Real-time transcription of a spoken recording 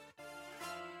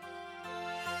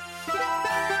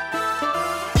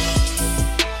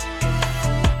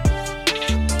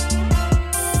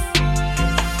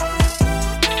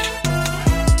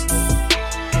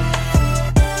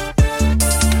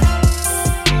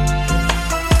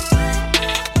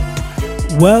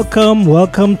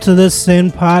Welcome to the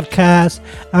Sin Podcast.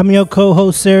 I'm your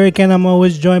co-host Eric, and I'm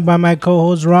always joined by my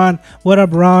co-host Ron. What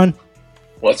up, Ron?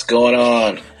 What's going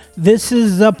on? This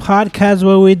is a podcast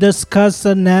where we discuss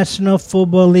the National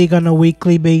Football League on a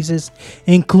weekly basis,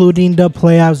 including the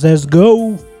playoffs. Let's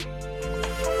go.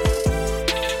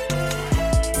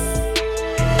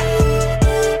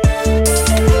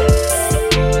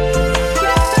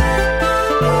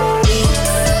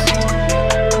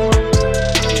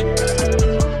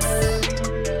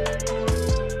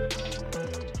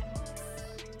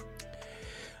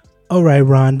 All right,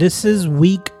 Ron, this is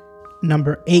week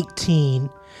number 18.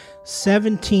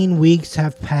 17 weeks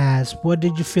have passed. What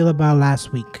did you feel about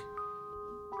last week?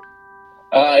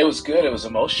 It was good. It was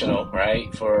emotional,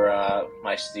 right, for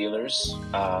my Steelers,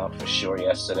 for sure.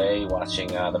 Yesterday, watching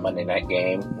the Monday night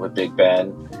game with Big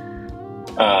Ben.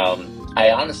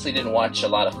 I honestly didn't watch a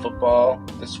lot of football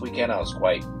this weekend. I was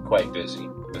quite busy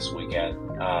this weekend.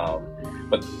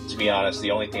 But to be honest,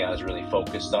 the only thing I was really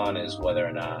focused on is whether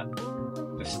or not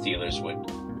the Steelers would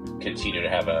continue to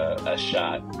have a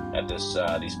shot at these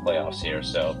playoffs here.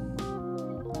 So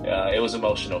it was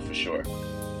emotional for sure.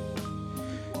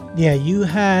 Yeah, you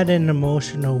had an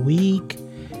emotional week.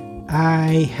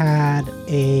 I had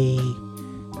a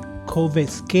COVID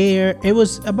scare. It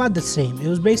was about the same. It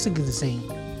was basically the same.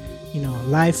 You know,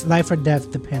 life or death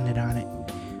depended on it.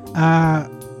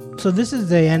 So this is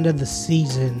the end of the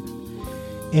season.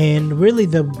 And really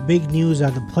the big news are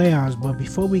the playoffs. But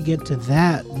before we get to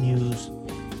that news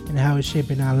and how it's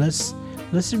shaping out, let's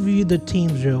review the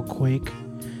teams real quick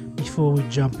before we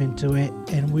jump into it.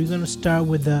 And we're going to start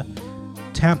with the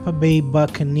Tampa Bay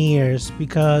Buccaneers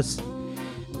because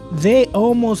they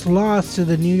almost lost to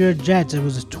the New York Jets. It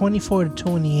was a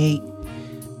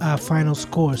 24-28 final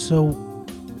score. So,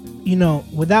 you know,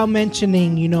 without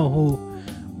mentioning,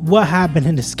 what happened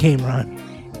in this game, Ron?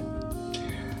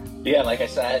 Yeah, like I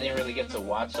said, I didn't really get to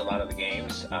watch a lot of the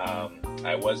games.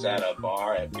 I was at a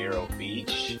bar at Vero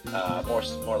Beach,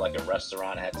 more like a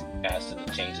restaurant. I had to ask them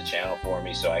to change the channel for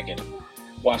me so I can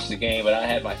watch the game. But I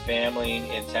had my family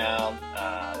in town.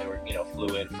 They were,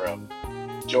 flew in from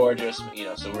Georgia, so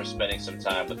we're spending some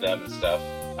time with them and stuff.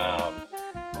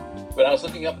 But I was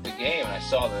looking up at the game and I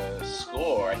saw the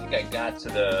score. I think I got to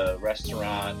the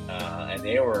restaurant and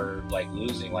they were like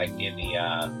losing like in the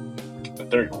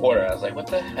third quarter. I was like, what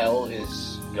the hell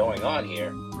is going on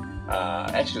here?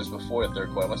 Actually, it was before the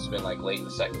third quarter. It must have been like late in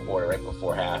the second quarter, right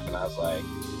before half. And I was like,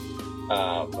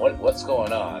 what's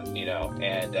going on?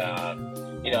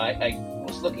 I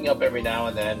was looking up every now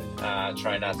and then,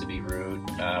 trying not to be rude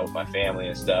with my family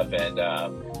and stuff. And,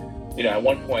 at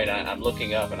one point I'm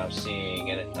looking up and I'm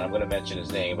seeing, and I'm going to mention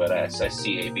his name, but I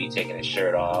see AB taking his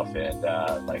shirt off and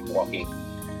like walking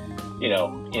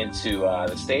into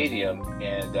the stadium,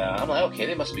 and I'm like, okay,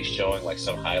 they must be showing like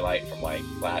some highlight from like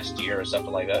last year or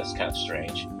something like that. It's kind of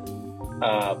strange.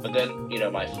 But then,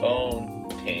 my phone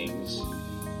pings.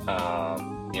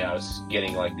 I was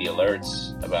getting like the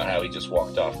alerts about how he just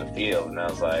walked off the field, and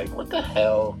I was like, what the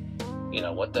hell?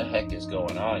 What the heck is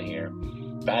going on here?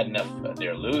 Bad enough that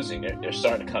they're losing. They're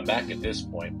starting to come back at this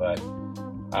point, but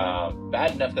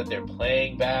bad enough that they're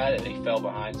playing bad and they fell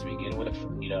behind to begin with,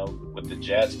 with the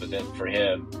Jets. But then for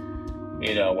him,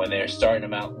 when they're starting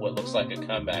him out what looks like a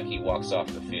comeback, he walks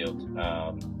off the field.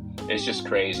 It's just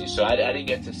crazy. So I didn't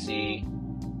get to see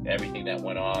everything that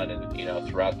went on, and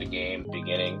throughout the game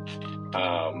beginning.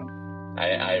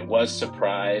 I was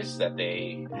surprised that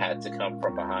they had to come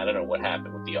from behind. I don't know what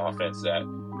happened with the offense that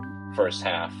first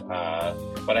half,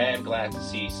 but I am glad to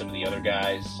see some of the other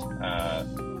guys.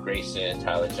 Grayson,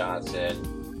 Tyler Johnson,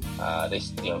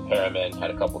 Perriman had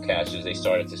a couple catches. They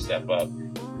started to step up.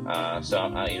 So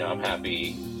I'm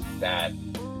happy that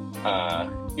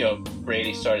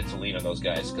Brady started to lean on those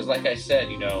guys, because like I said,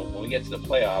 when we get to the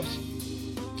playoffs,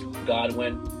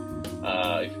 Godwin,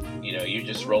 you're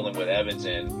just rolling with Evans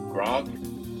and Gronk.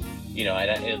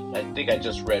 I think I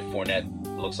just read Fournette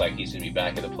looks like he's going to be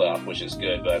back in the playoff, which is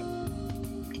good, but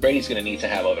Brady's going to need to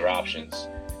have other options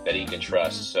that he can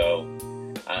trust. So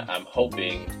I'm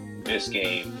hoping this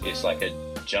game is like a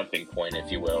jumping point,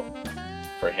 if you will,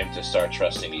 for him to start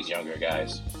trusting these younger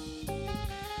guys.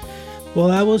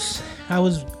 Well, I was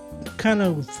kind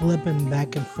of flipping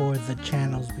back and forth the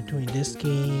channels between this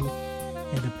game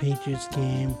and the Patriots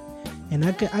game, and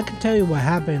I can tell you what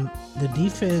happened. The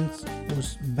defense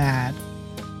was bad.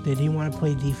 They didn't want to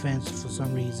play defense for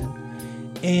some reason,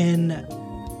 and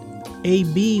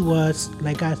AB was,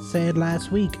 like I said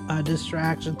last week, a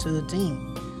distraction to the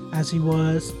team, as he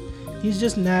was. He's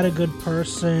just not a good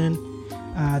person.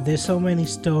 There's so many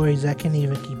stories I can't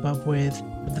even keep up with.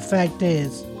 But the fact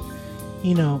is,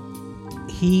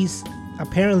 he's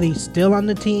apparently still on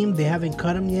the team. They haven't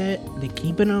cut him yet. They're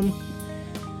keeping him.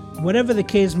 Whatever the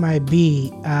case might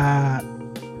be,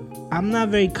 I'm not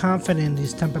very confident in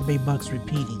these Tampa Bay Bucks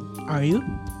repeating. Are you?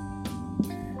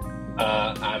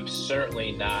 I'm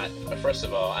certainly not. First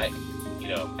of all, and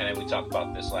we talked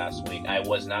about this last week. I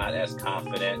was not as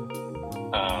confident,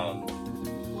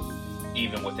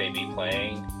 even with AB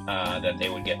playing, that they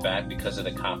would get back because of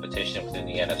the competition within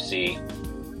the NFC.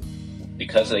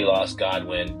 Because they lost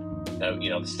Godwin,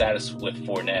 the status with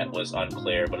Fournette was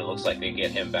unclear, but it looks like they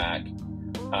get him back.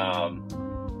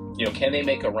 Can they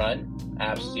make a run?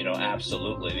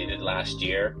 Absolutely. They did last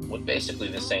year with basically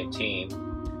the same team.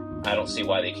 I don't see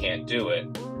why they can't do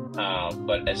it.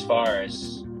 But as far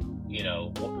as,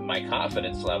 my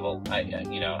confidence level, I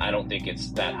don't think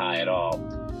it's that high at all.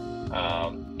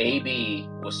 AB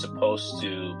was supposed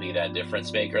to be that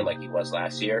difference maker like he was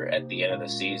last year at the end of the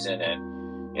season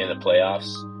and in the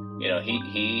playoffs.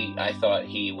 I thought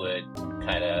he would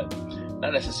kind of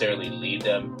not necessarily lead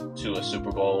them to a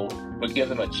Super Bowl, but give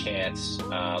them a chance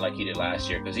like he did last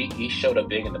year, because he showed up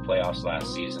big in the playoffs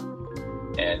last season.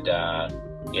 And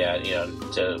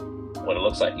to what it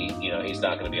looks like, he's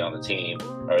not going to be on the team,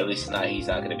 or at least he's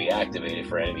not going to be activated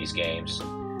for any of these games.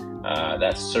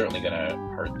 That's certainly going to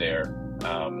hurt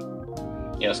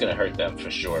it's going to hurt them for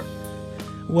sure.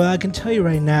 Well, I can tell you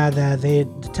right now that the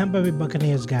Tampa Bay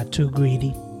Buccaneers got too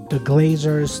greedy. The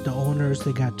Glazers, the owners,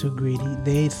 they got too greedy.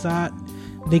 They thought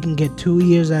they can get 2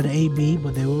 years out of AB,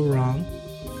 but they were wrong.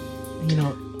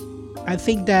 I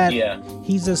think that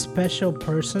he's a special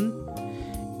person,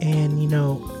 and you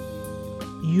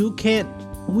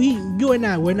and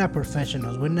I, we're not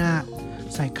professionals. We're not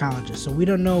psychologists, so we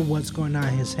don't know what's going on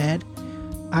in his head.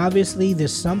 Obviously,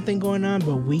 there's something going on,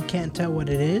 but we can't tell what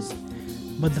it is.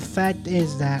 But the fact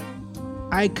is that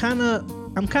I'm kind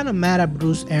of mad at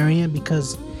Bruce Arians,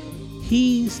 because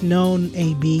he's known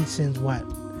AB since what?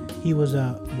 He was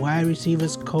a wide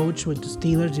receivers coach with the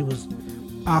Steelers. He was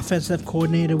offensive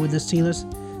coordinator with the Steelers.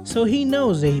 So he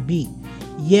knows AB.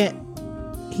 Yet,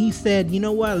 he said, you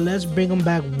know what? Let's bring him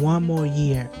back one more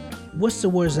year. What's the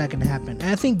worst that can happen? And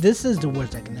I think this is the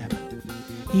worst that can happen.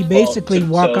 He basically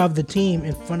walked off the team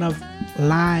in front of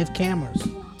live cameras.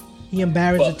 He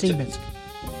embarrassed the teammates.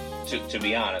 To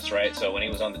be honest, right? So when he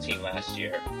was on the team last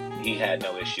year, he had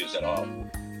no issues at all.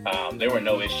 There were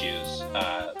no issues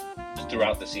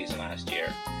throughout the season last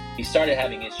year. He started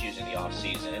having issues in the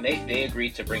offseason, and they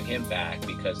agreed to bring him back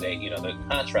because the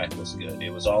contract was good. It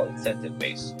was all incentive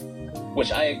based,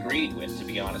 which I agreed with, to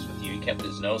be honest with you. He kept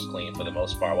his nose clean for the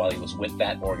most part while he was with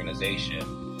that organization.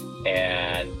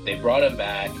 And they brought him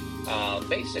back,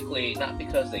 basically not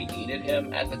because they needed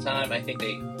him at the time. I think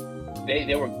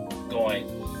they were going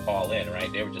all in,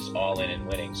 right? They were just all in and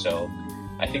winning. So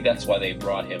I think that's why they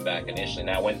brought him back initially.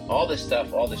 Now, when all this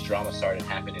drama started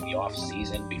happening in the off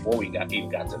season, before we even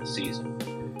got to the season,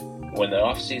 when the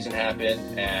off season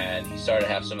happened and he started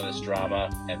to have some of this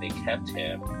drama, and they kept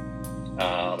him,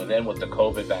 and then with the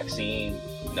COVID vaccine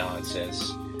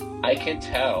nonsense, I can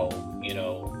tell.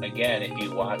 Again, if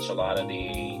you watch a lot of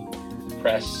the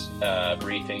press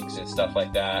briefings and stuff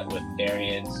like that with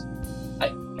Arians,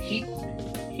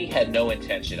 he had no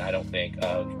intention, I don't think,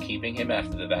 of keeping him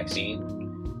after the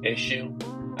vaccine issue.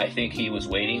 I think he was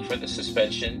waiting for the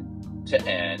suspension to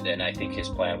end, and I think his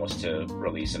plan was to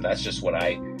release him. That's just what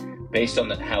based on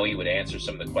how he would answer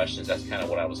some of the questions, that's kind of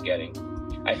what I was getting.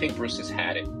 I think Bruce has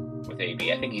had it with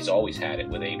AB. I think he's always had it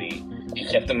with AB. He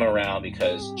kept him around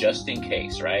because just in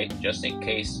case, right? Just in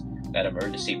case that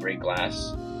emergency break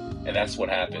glass. And that's what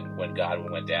happened when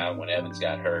Godwin went down, when Evans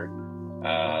got hurt.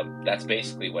 That's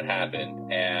basically what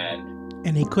happened.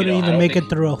 And he couldn't even make it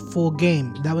through a full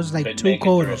game. That was like 2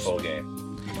 quarters. Full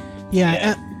game.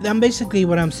 Yeah. And basically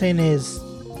what I'm saying is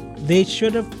they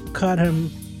should have cut him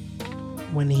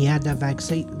when he had that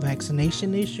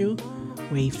vaccination issue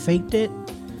where he faked it.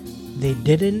 They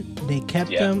didn't. They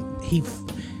kept him. He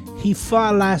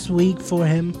fought last week for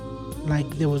him like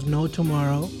there was no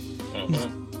tomorrow.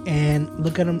 Mm-hmm. And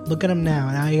look at him now.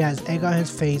 Now he has egg on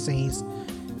his face, and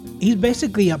he's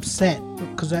basically upset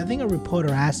because I think a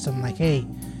reporter asked him like, "Hey,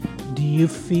 do you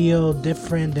feel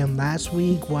different than last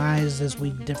week? Why is this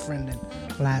week different than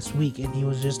last week?" And he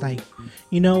was just like,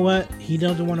 "You know what? He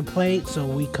doesn't want to play, so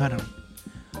we cut him."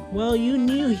 Well, you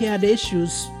knew he had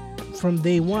issues from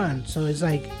day one, so it's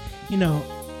like,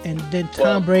 and then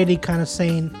Tom Brady kind of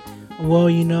saying, well,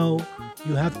 you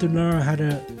have to learn how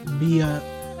to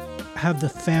have the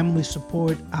family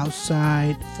support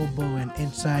outside football and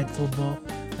inside football.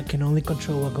 I can only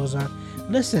control what goes on.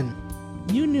 Listen,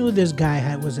 you knew this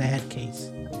guy was a head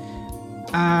case.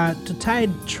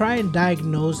 To try and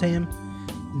diagnose him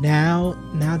Now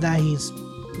that he's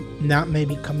not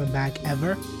maybe coming back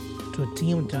ever to a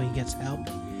team until he gets help.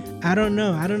 I don't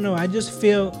know. I just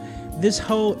feel this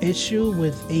whole issue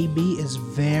with AB is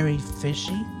very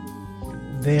fishy.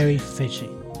 Very fishy.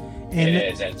 And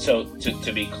it is. And so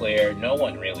to be clear, no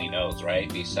one really knows,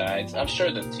 right? Besides, I'm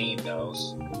sure the team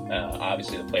knows.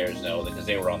 Obviously the players know because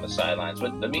they were on the sidelines,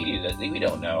 but the media, we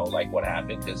don't know like what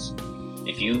happened, because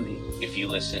if you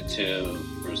listen to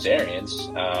Bruce Arians,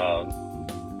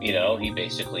 he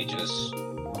basically just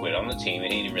quit on the team,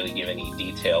 and he didn't really give any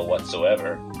detail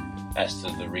whatsoever as to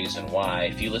the reason why.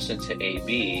 If you listen to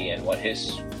AB and what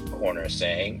his corner is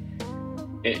saying,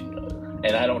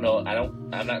 and I don't know,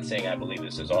 I'm not saying I believe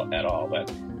this at all,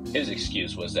 but his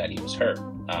excuse was that he was hurt.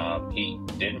 He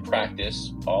didn't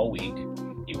practice all week.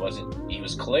 He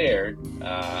was cleared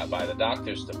by the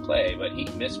doctors to play, but he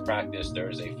missed practice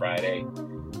Thursday, Friday.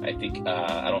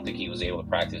 I don't think he was able to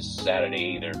practice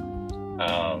Saturday either.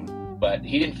 But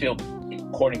he didn't feel,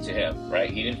 according to him,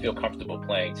 right? He didn't feel comfortable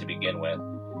playing to begin with.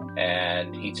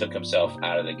 And he took himself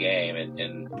out of the game,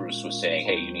 and Bruce was saying,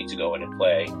 hey, you need to go in and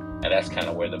play. And that's kind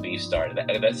of where the beef started.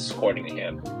 That's according to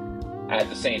him. At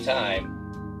the same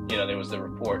time, there was the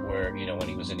report where, when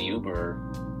he was in the Uber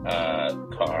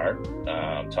car,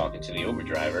 talking to the Uber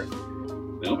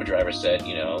driver said,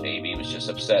 AB was just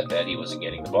upset that he wasn't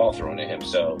getting the ball thrown to him.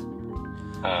 So,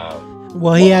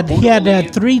 he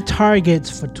had 3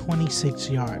 targets for 26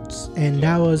 yards, and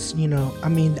that was,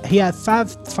 he had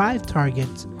five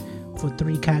targets for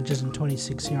 3 catches and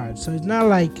 26 yards. So it's not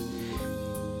like,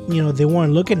 they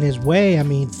weren't looking his way.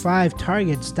 5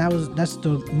 targets. That's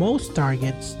the most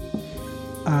targets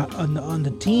on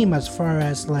the team as far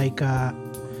as like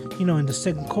in the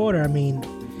second quarter.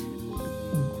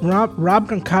 Rob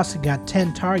Gronkowski got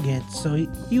 10 targets, so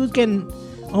he was getting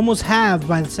almost half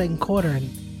by the second quarter, and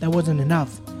that wasn't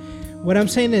enough. What I'm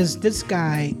saying is, this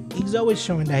guy, he's always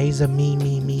showing that he's a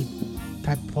me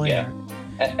type player. Yeah.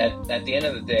 At the end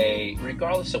of the day,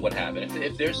 regardless of what happened,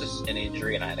 if there's an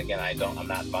injury, and I'm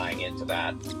not buying into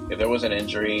that. If there was an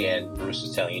injury and Bruce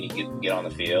is telling you to get on the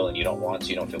field and you don't want to,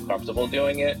 you don't feel comfortable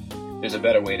doing it, there's a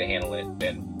better way to handle it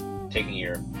than taking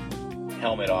your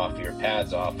helmet off, your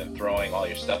pads off, and throwing all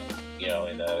your stuff,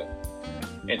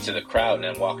 into the crowd and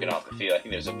then walking off the field. I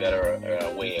think there's a better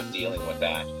way of dealing with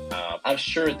that. I'm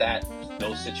sure that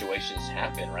those situations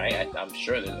happen, right? I'm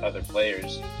sure there's other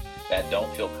players that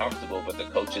don't feel comfortable, but the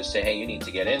coaches say, hey, you need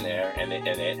to get in there, and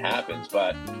it happens.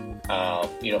 But,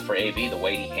 for AB, the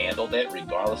way he handled it,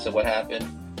 regardless of what happened,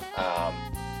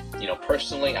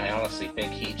 personally, I honestly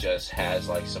think he just has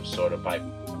like some sort of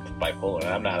bipolar. And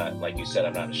I'm not, like you said,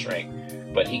 I'm not a shrink,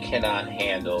 but he cannot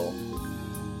handle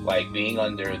like being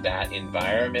under that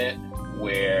environment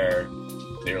where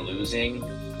they're losing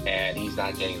and he's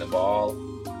not getting the ball,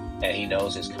 and he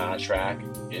knows his contract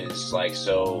is like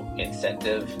so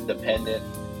incentive dependent.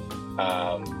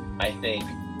 I think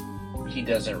he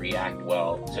doesn't react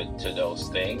well to those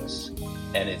things,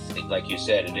 and it's like you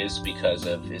said, it is because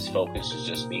of his focus is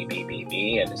just me,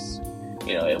 and it's,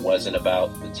 it wasn't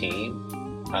about the team.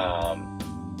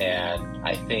 And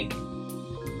I think,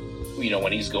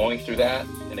 when he's going through that,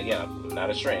 and again, I'm not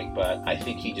a shrink, but I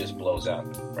think he just blows up,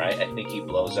 right? I think he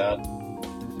blows up,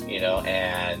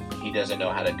 and he doesn't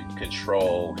know how to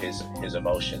control his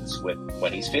emotions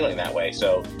when he's feeling that way.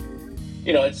 So,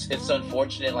 it's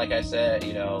unfortunate. Like I said, I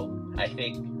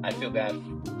feel bad.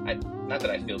 Not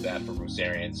that I feel bad for Bruce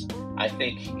Arians. I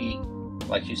think he,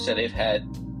 like you said, they've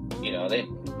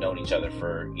known each other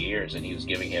for years, and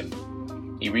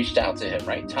he reached out to him,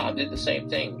 right? Tom did the same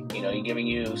thing. He's giving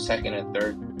you second and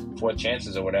third, fourth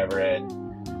chances or whatever, and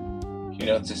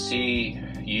to see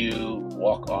you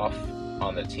walk off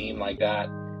on the team like that,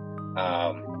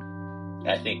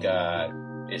 I think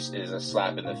is a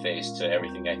slap in the face to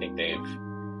everything I think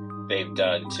they've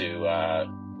done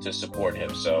to support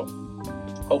him. So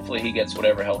hopefully he gets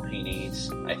whatever help he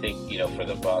needs. I think for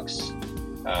the Bucs,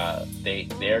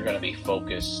 they're going to be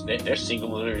focused. They're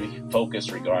singularly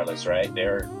focused regardless, right?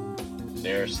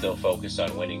 They're still focused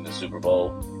on winning the Super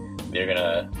Bowl. They're going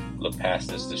to look past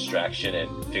this distraction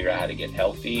and figure out how to get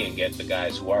healthy and get the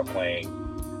guys who are playing,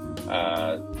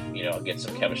 get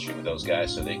some chemistry with those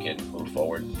guys so they can move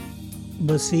forward.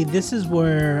 But see, this is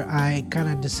where I kind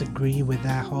of disagree with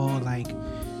that whole,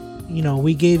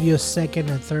 we gave you a second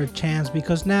and third chance,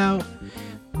 because now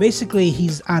basically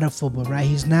he's out of football, right?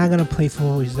 He's not going to play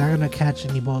football. He's not going to catch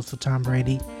any balls for Tom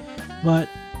Brady. But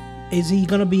is he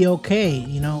going to be okay,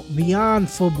 beyond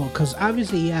football? Because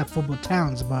obviously he had football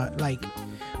talents, but,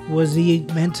 was he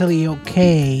mentally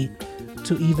okay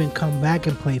to even come back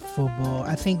and play football?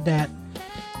 I think that,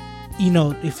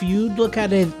 if you look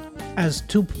at it as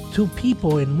two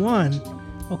people in one.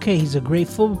 Okay, he's a great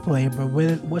football player, but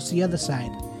what's the other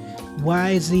side?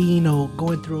 Why is he,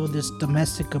 going through all this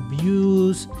domestic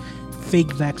abuse, fake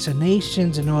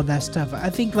vaccinations, and all that stuff? I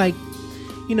think,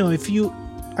 if you,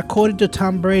 according to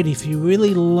Tom Brady, if you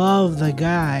really love the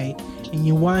guy and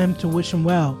you want him to wish him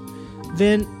well,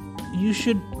 then you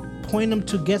should point him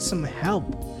to get some help.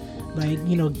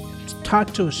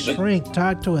 Talk to a shrink,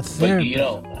 talk to a therapist.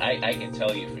 But, I can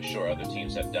tell you for sure other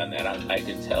teams have done that. I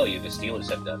can tell you the Steelers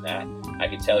have done that. I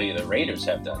can tell you the Raiders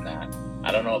have done that.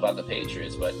 I don't know about the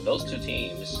Patriots, but those two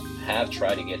teams have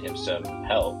tried to get him some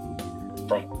help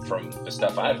from the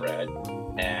stuff I've read.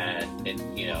 And,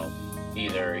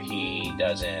 either he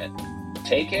doesn't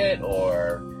take it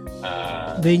or...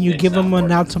 then you give him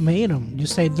an ultimatum. You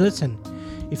say, listen,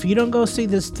 if you don't go see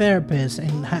this therapist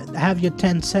and have your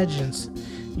 10 sessions,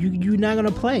 you're not going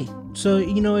to play. So,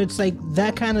 it's like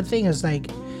that kind of thing. It's like,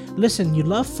 listen, you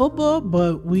love football,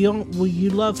 but you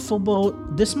love football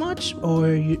this much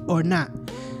or not?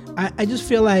 I just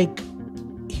feel like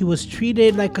he was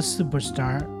treated like a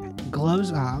superstar,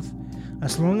 gloves off.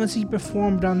 As long as he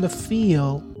performed on the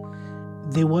field,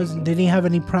 they didn't have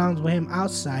any problems with him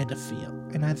outside the field.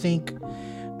 And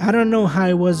I don't know how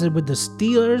it was with the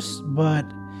Steelers, but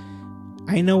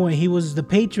I know when he was the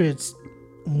Patriots,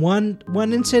 one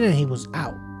incident he was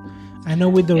out. I know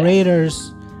with the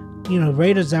Raiders,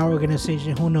 Raiders, our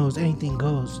organization, who knows, anything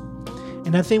goes.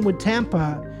 And I think with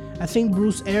Tampa, I think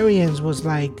Bruce Arians was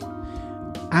like,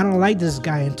 I don't like this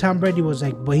guy. And Tom Brady was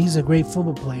like, but he's a great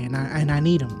football player and I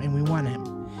need him and we want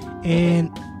him.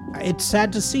 And it's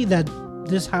sad to see that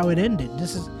this is how it ended.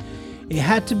 It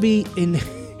had to be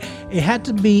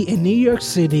in New York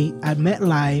City at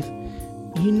MetLife.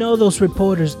 Those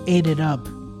reporters ate it up.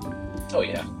 Oh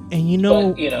yeah. And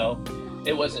but,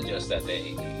 it wasn't just that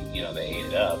they ate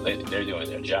it up. They're doing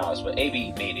their jobs, but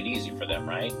AB made it easy for them,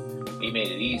 right? He made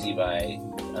it easy by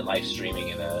live streaming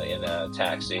in a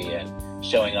taxi and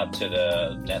showing up to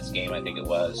the Nets game, I think it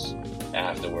was,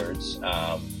 afterwards.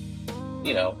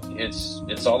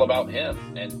 It's all about him,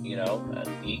 and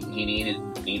he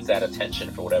needs that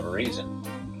attention for whatever reason.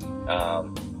 I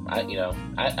don't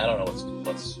know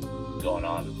what's going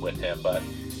on with him, but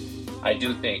I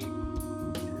do think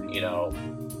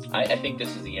I think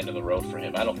this is the end of the road for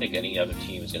him. I don't think any other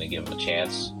team is going to give him a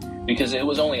chance, because it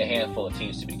was only a handful of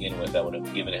teams to begin with that would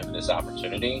have given him this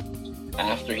opportunity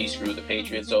after he screwed the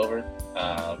Patriots over,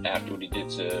 after what he did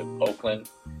to Oakland.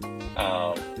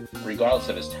 Regardless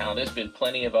of his talent, there's been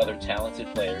plenty of other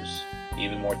talented players,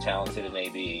 even more talented than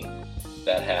AB,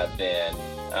 that have been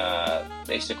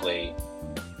basically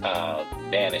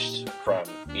banished from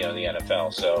the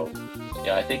NFL. So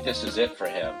I think this is it for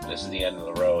him. This is the end of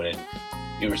the road. And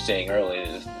you were saying earlier,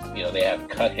 they haven't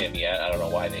cut him yet. I don't know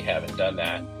why they haven't done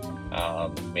that.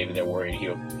 Maybe they're worried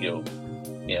he'll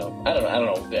I don't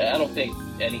know. I don't think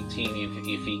any team,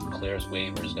 if he clears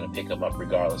waivers, is going to pick him up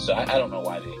regardless. So I don't know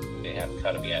why they haven't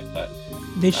cut him yet. But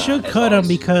they should cut him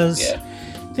because,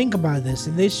 think about this.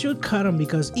 They should cut him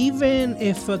because even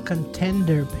if a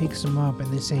contender picks him up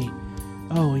and they say,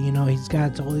 oh, he's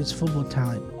got all this football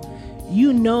talent,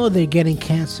 they're getting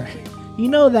cancer.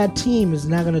 That team is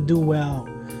not going to do well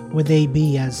with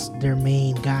AB as their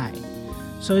main guy.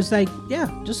 So it's like,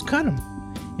 just cut him.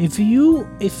 If you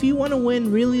want to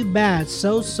win really bad,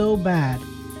 so bad,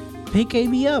 pick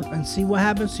AB up and see what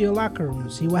happens to your locker room.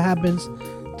 See what happens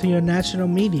to your national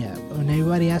media when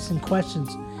everybody asking questions.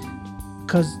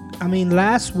 Because,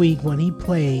 last week when he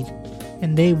played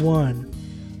and they won,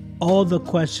 all the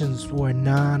questions were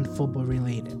non-football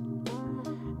related.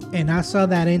 And I saw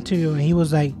that interview and he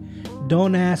was like,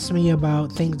 don't ask me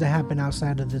about things that happen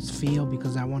outside of this field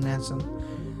because I won't answer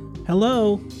them.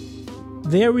 Hello?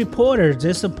 They're reporters.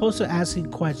 They're supposed to ask you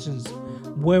questions.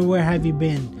 Where have you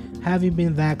been? Have you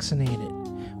been vaccinated?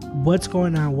 What's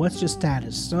going on? What's your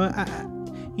status? So,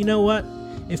 you know what?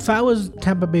 If I was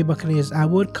Tampa Bay Buccaneers, I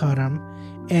would cut them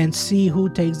and see who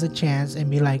takes the chance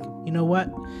and be like, you know what?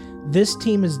 This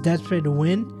team is desperate to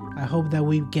win. I hope that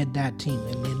we get that team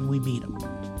and then we beat them.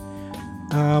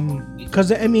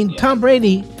 Because, Tom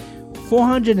Brady,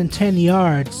 410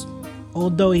 yards,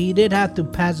 although he did have to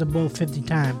pass the ball 50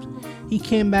 times, he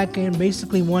came back and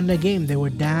basically won the game. They were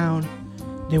down.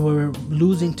 They were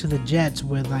losing to the Jets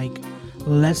with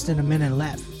less than a minute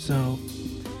left. So,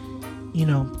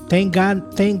 thank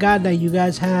God that you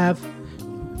guys have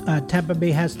Tampa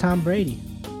Bay has Tom Brady.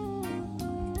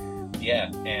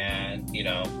 Yeah, and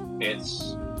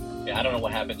it's I don't know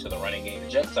what happened to the running game. The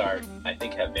Jets I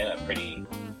think have been a pretty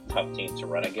tough team to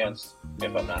run against,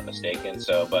 if I'm not mistaken.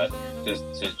 So, but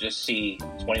to just see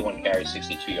 21 carries,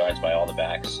 62 yards by all the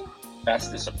backs, that's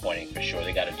disappointing for sure.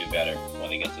 They got to do better when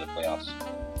they get to the playoffs.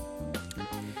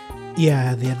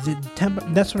 Yeah,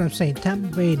 that's what I'm saying.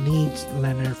 Tampa Bay needs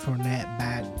Leonard Fournette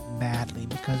badly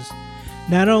because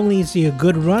not only is he a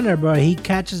good runner, but he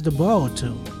catches the ball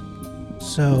too.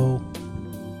 So,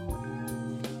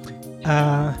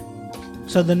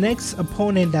 so the next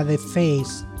opponent that they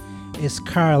face is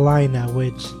Carolina,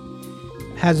 which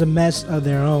has a mess of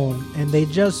their own, and they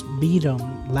just beat them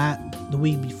the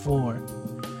week before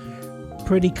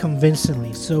pretty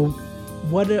convincingly. So,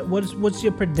 what's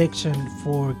your prediction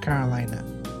for Carolina?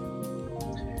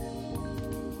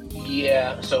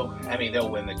 Yeah, so I mean they'll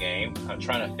win the game. I'm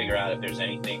trying to figure out if there's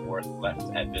anything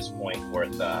left at this point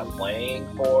worth playing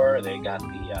for. They got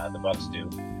the Bucks do.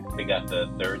 They got the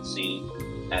third seed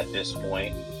at this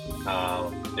point.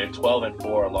 They're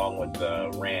 12-4 along with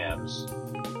the Rams.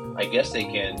 I guess they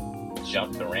can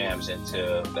jump the Rams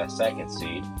into that second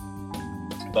seed,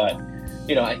 but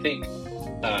I think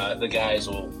the guys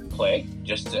will play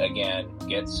just to again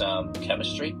get some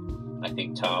chemistry. I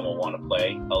think Tom will want to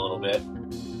play a little bit.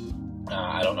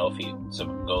 I don't know if he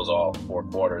goes all 4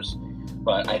 quarters,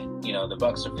 but the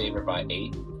Bucks are favored by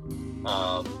 8.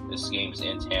 This game's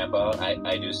in Tampa.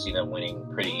 I do see them winning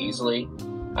pretty easily.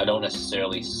 I don't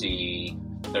necessarily see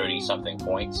 30-something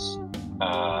points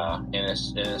in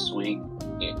this week.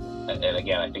 And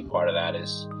again, I think part of that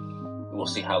is we'll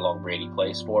see how long Brady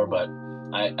plays for, but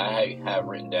I have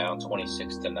written down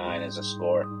 26-9 as a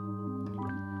score.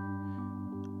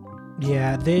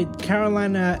 Yeah,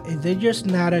 Carolina, they're just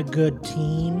not a good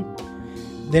team.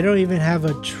 They don't even have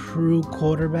a true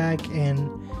quarterback, and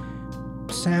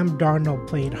Sam Darnold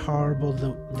played horrible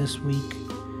this week.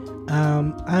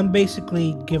 I'm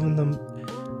basically giving them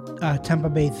Tampa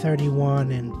Bay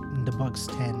 31 and the Bucks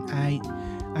 10.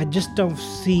 I just don't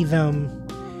see them,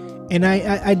 and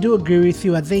I do agree with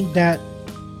you. I think that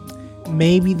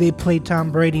maybe they play Tom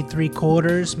Brady 3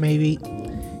 quarters, maybe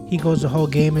he goes the whole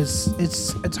game.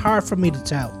 It's hard for me to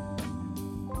tell.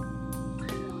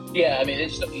 Yeah, I mean, you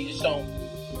just don't.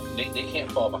 They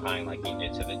can't fall behind like they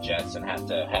did to the Jets and have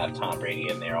to have Tom Brady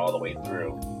in there all the way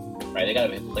through, right? They got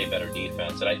to play better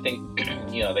defense, and I think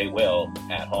they will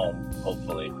at home,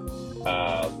 hopefully.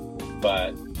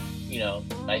 But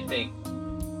I think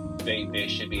they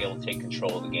should be able to take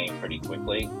control of the game pretty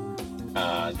quickly.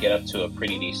 Get up to a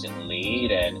pretty decent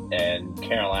lead, and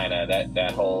Carolina,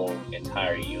 that whole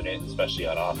entire unit, especially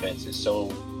on offense, is so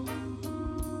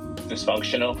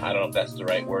dysfunctional. I don't know if that's the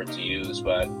right word to use,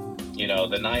 but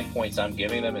the 9 points I'm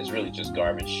giving them is really just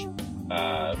garbage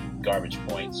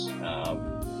points.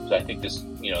 So I think the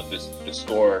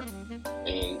score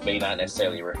may not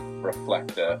necessarily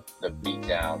reflect the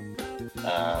beatdown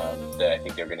that I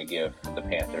think they're going to give the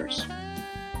Panthers.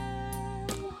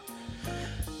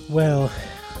 Well,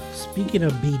 speaking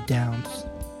of beatdowns,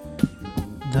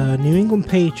 the New England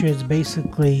Patriots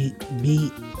basically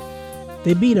beat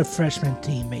a freshman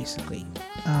team, basically.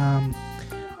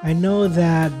 I know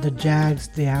that the Jags,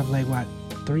 they have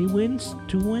 3 wins?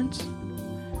 2 wins?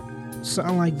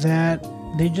 Something like that.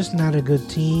 They're just not a good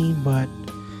team, but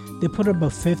they put up a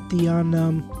 50 on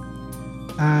them.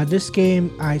 This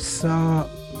game, I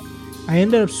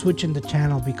ended up switching the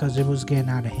channel because it was getting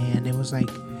out of hand. It was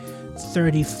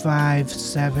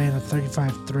 35-7 or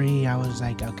 35-3. I was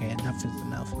like, okay, enough is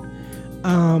enough.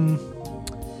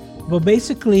 But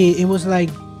basically it was the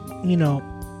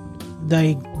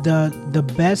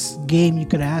best game you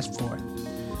could ask for.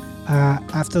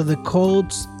 After the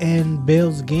Colts and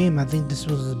Bills game, I think this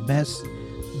was the best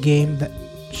game. That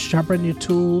sharpen your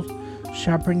tools,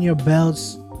 sharpen your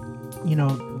belts,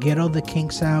 get all the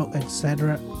kinks out,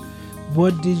 etc.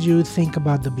 What did you think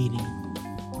about the beating?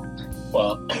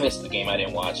 Well, this is the game I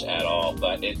didn't watch at all,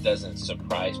 but it doesn't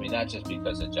surprise me, not just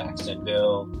because of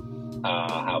Jacksonville,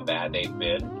 how bad they've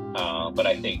been, but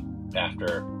I think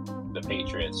after the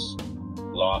Patriots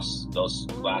lost those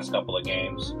last couple of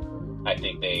games, I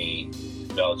think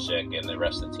Belichick and the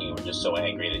rest of the team were just so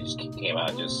angry they just came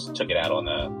out and just took it out on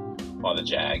the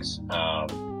Jags.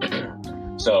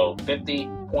 So 50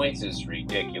 points is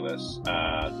ridiculous.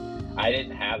 I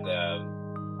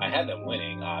had them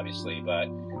winning, obviously, but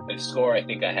the score I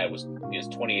think I had is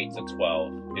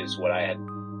 28-12 is what I had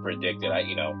predicted.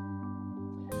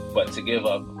 But to give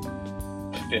up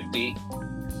 50,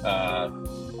 I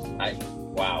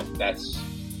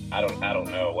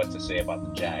don't know what to say about the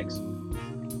Jags.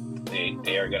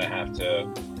 They are going to have to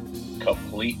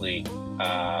completely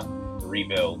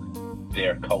rebuild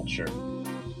their culture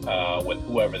with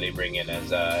whoever they bring in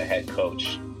as a head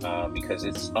coach, because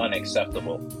it's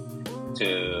unacceptable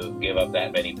to give up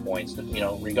that many points,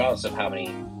 regardless of how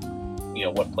many,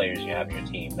 what players you have in your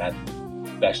team.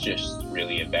 that's just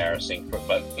really embarrassing.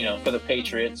 But for the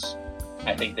Patriots,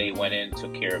 I think they went in,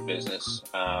 took care of business,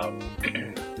 and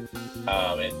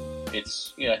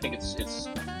it's I think it's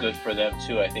good for them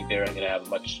too. I think they're going to have a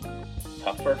much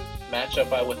tougher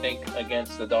matchup, I would think,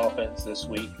 against the Dolphins this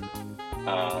week.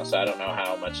 So I don't know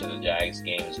how much of the Jags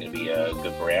game is going to be a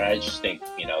good brand. I just think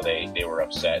they were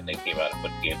upset and they came out and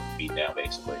put the game beat down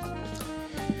basically.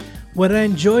 What I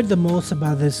enjoyed the most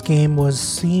about this game was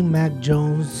seeing Mac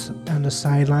Jones on the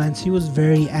sidelines. He was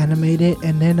very animated,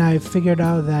 and then I figured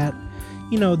out that,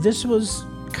 this was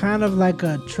kind of like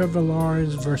a Trevor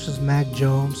Lawrence versus Mac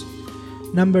Jones.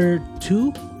 Number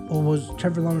 2, or was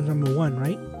Trevor Lawrence number 1,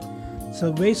 right?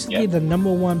 So basically the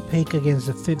number 1 pick against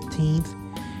the 15th.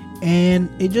 And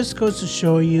it just goes to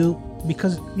show you,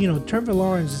 because, Trevor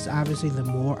Lawrence is obviously the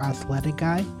more athletic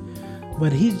guy.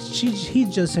 But he's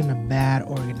just in a bad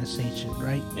organization,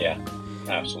 right? Yeah,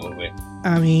 absolutely.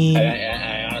 I mean,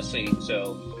 I honestly,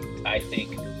 I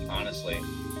think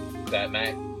that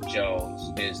Mac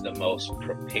Jones is the most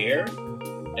prepared,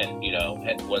 and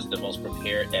was the most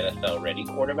prepared NFL-ready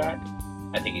quarterback.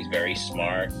 I think he's very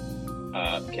smart,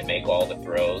 can make all the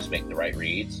throws, make the right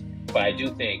reads. But I do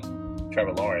think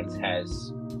Trevor Lawrence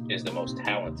is the most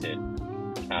talented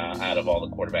out of all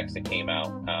the quarterbacks that came out.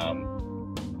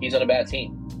 He's on a bad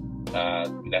team.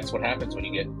 That's what happens when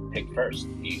you get picked first.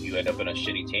 You end up in a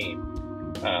shitty team,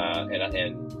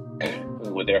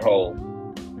 and with their whole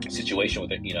situation with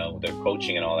their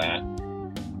coaching and all that,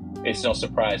 it's no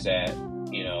surprise that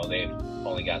they've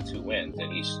only got 2 wins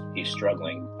and he's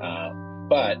struggling.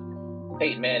 But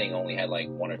Peyton Manning only had like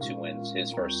 1 or 2 wins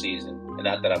his first season, and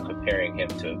not that I'm comparing him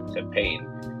to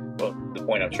Peyton, but the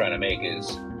point I'm trying to make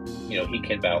is he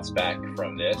can bounce back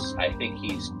from this. I think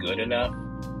he's good enough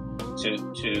to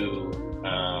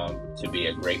be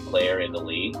a great player in the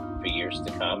league for years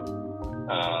to come.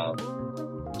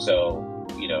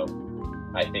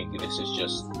 I think this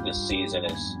season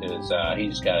is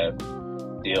he's got to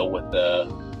deal with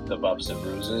the bumps and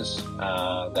bruises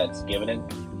that's given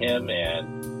him,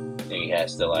 and he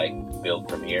has to build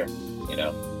from here.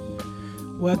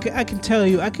 Well, I can tell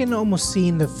you, I can almost see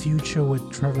in the future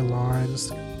with Trevor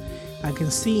Lawrence. I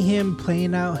can see him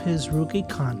playing out his rookie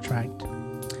contract.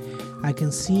 I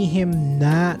can see him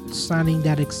not signing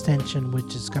that extension,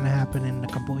 which is going to happen in a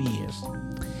couple of years.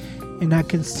 And I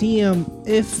can see him,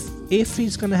 if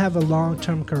he's going to have a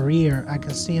long-term career, I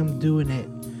can see him doing it,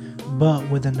 but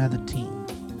with another team.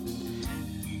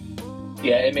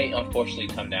 Yeah, it may unfortunately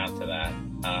come down to that.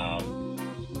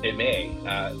 It may,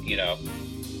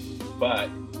 but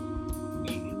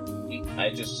I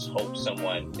just hope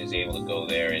someone is able to go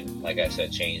there and, like I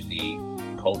said, change the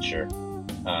culture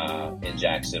in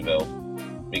Jacksonville,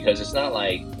 because it's not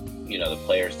like the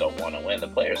players don't want to win. The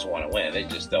players want to win. They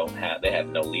just they have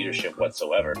no leadership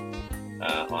whatsoever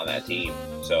on that team.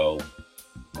 So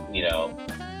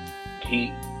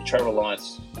Trevor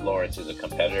Lawrence is a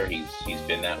competitor. He's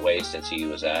been that way since he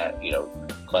was at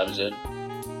Clemson.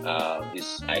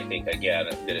 He's, I think, again,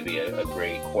 going to be a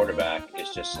great quarterback.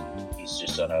 It's just he's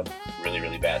just on a really,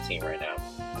 really bad team right now.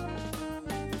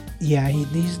 Yeah,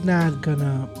 he's not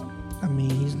gonna. I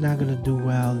mean, he's not gonna do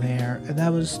well there. And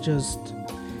that was just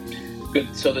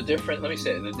good. So the difference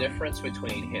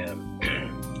between him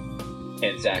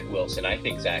and Zach Wilson, I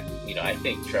think I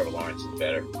think Trevor Lawrence is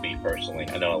better. Me personally,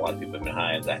 I know a lot of people have been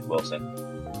high on Zach Wilson.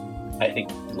 I think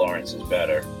Lawrence is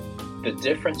better. The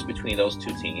difference between those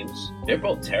two teams, they're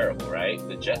both terrible, right?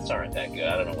 The Jets aren't that good.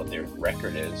 I don't know what their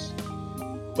record is,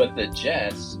 but the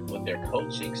Jets, with their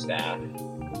coaching staff,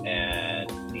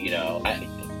 and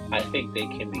I think they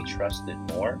can be trusted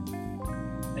more.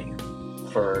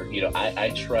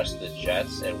 I trust the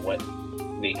Jets and what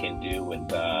they can do with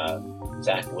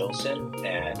Zach Wilson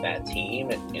and that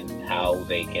team, and how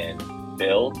they can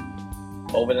build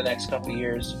over the next couple of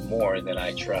years more than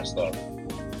I trust on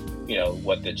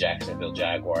what the Jacksonville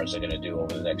Jaguars are going to do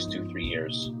over the next 2-3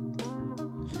 years.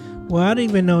 Well, I don't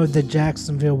even know if the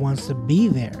Jacksonville wants to be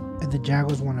there, if the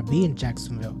Jaguars want to be in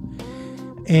Jacksonville.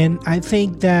 And I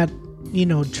think that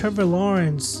Trevor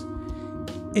Lawrence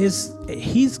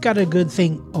he's got a good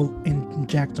thing in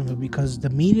Jacksonville, because the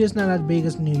media is not as big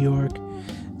as New York.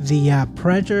 The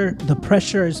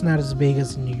pressure is not as big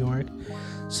as in New York.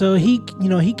 So he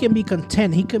can be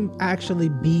content. He can actually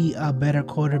be a better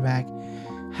quarterback.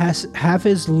 Have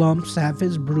his lumps, have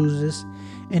his bruises,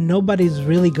 and nobody's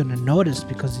really gonna notice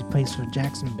because he plays for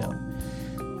Jacksonville.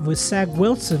 With Zach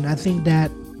Wilson, I think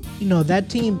that that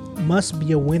team must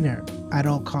be a winner at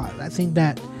all costs. I think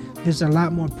that there's a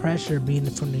lot more pressure being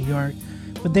from New York,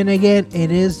 but then again,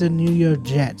 it is the New York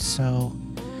Jets, so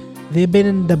they've been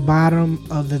in the bottom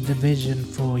of the division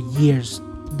for years,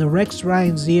 The Rex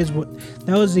Ryan's years,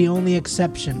 that was the only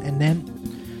exception. And then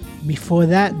before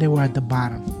that, they were at the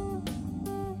bottom.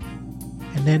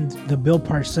 And then the Bill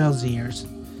Parcells years.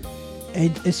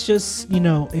 It's just,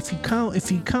 if you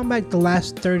count back the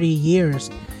last 30 years,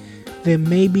 they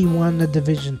maybe won the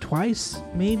division twice,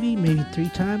 maybe 3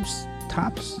 times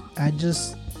tops.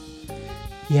 It's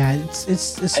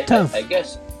tough. I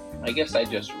guess I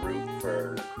just root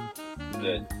for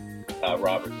the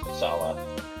Robert Saleh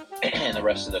and the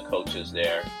rest of the coaches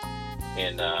there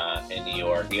in New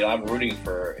York. I'm rooting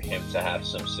for him to have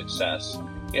some success.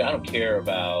 I don't care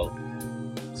about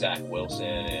Zach Wilson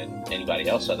and anybody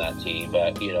else on that team,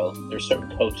 but there's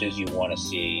certain coaches you want to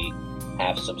see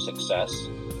have some success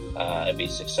and be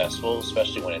successful,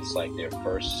 especially when it's like their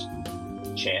first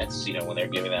chance, when they're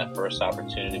given that first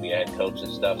opportunity to be a head coach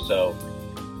and stuff. So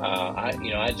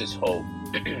I just hope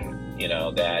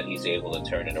that he's able to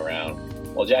turn it around.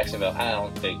 Well, Jacksonville, I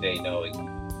don't think they know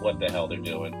what the hell they're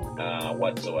doing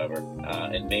whatsoever,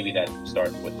 and maybe that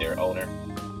starts with their owner,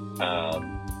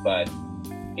 but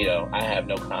I have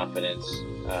no confidence,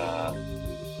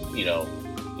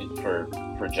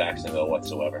 for Jacksonville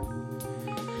whatsoever.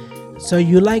 So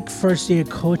you like first-year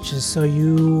coaches, so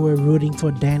you were rooting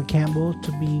for Dan Campbell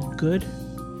to be good?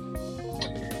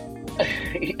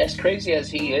 As crazy as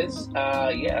he is,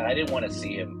 I didn't want to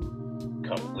see him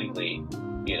completely,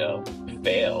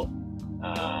 fail.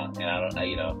 And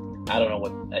I don't know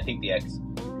what I think I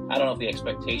don't know if the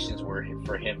expectations were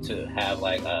for him to have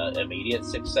like immediate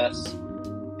success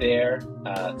there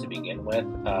to begin with,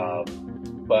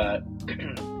 but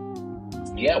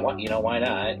why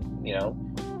not?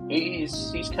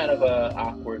 He's kind of a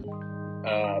awkward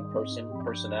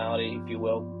personality, if you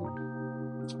will,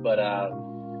 but I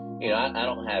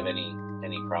don't have any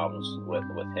problems with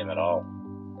him at all.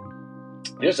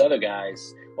 There's other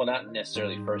guys, well, not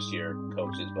necessarily first year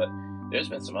coaches, but there's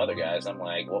been some other guys I'm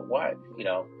like, well, why,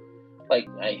 like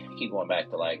I keep going back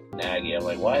to like Nagy. I'm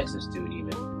like, why is this dude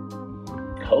even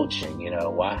coaching?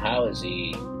 How is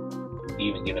he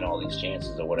even given all these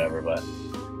chances or whatever? But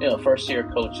first year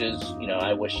coaches,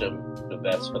 I wish them the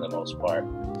best for the most part.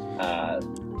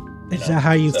 Is that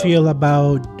how you feel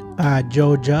about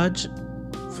Joe Judge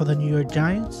for the New York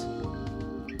Giants?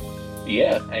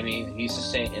 Yeah, I mean,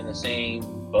 he's in the same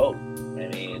boat. I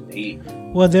mean, they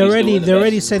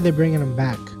already said they're bringing him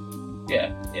back.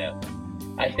 Yeah.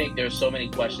 I think there's so many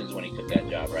questions when he took that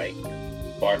job, right?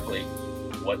 Barkley,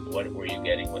 what were you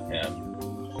getting with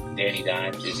him? Danny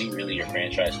Dimes, is he really your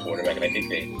franchise quarterback? And I think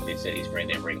they said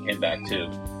they bring him back too.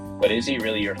 But is he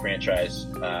really your franchise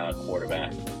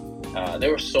quarterback? There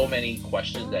were so many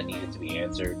questions that needed to be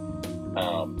answered.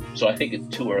 So I think it's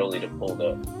too early to pull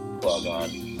the plug on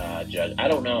Judge. I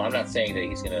don't know. I'm not saying that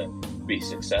he's going to be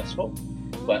successful,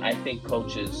 but I think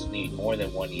coaches need more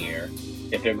than 1 year,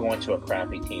 if they're going to a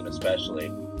crappy team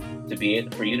especially,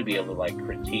 for you to be able to like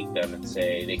critique them and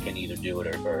say they can either do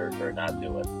it or not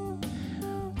do it.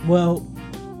 Well,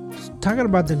 talking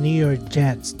about the New York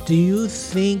Jets, do you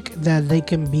think that they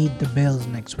can beat the Bills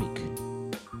next week?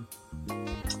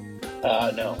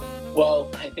 No. Well,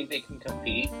 I think they can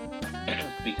compete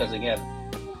because, again,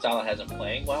 Saleh hasn't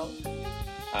playing well.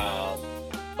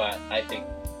 But I think,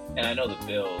 and I know the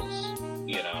Bills,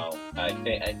 I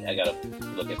think I got to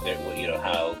look at their,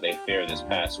 how they fared this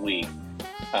past week.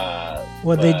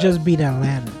 They just beat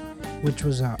Atlanta, which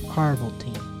was a horrible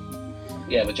team.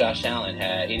 Yeah, but Josh Allen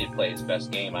he didn't play his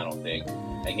best game, I don't think.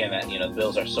 Again, the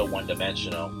Bills are so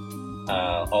one-dimensional.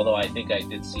 Although I think I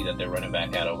did see that their running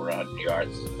back had over 100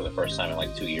 yards for the first time in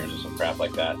like 2 years or some crap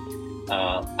like that.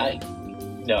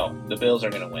 No, the Bills are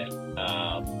going to win.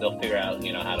 They'll figure out,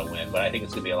 how to win, but I think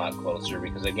it's going to be a lot closer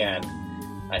because, again,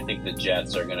 I think the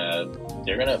Jets are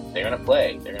they're gonna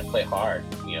play. They're gonna play hard,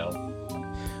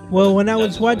 Well, when I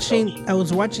was watching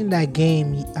that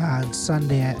game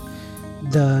Sunday at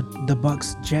the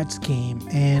Bucks Jets game,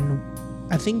 and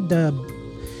I think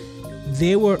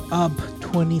they were up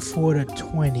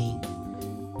 24-20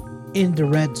 in the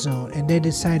red zone, and they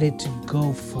decided to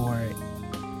go for it.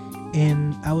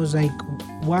 And I was like,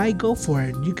 why go for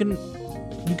it? You can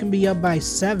be up by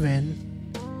 7,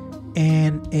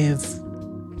 and if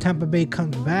Tampa Bay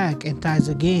comes back and ties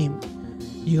the game,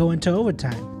 you go into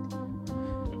overtime.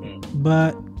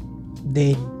 But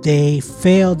they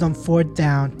failed on 4th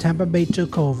down. Tampa Bay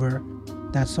took over.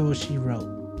 That's all she wrote.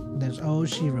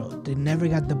 They never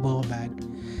got the ball back.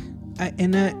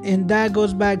 And that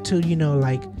goes back to,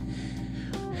 like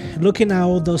looking at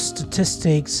all those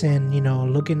statistics and,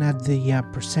 looking at the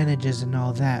percentages and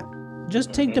all that.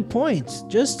 Just take the points.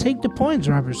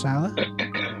 Robert Saleh.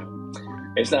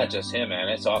 It's not just him, man.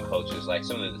 It's all coaches. Like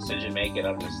some of the decision making,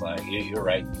 I'm just like, you're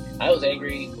right. I was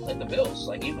angry at the Bills.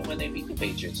 Like even when they beat the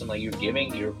Patriots, I'm like, you're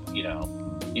giving you're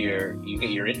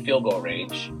in field goal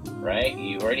range, right?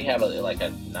 You already have a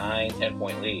 9-10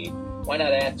 point lead. Why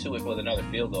not add to it with another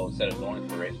field goal instead of going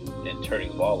for it and turning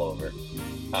the ball over?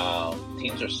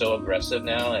 Teams are so aggressive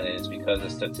now, and it's because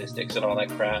of statistics and all that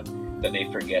crap that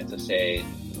they forget to say,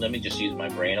 let me just use my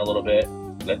brain a little bit.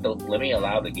 Let me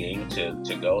allow the game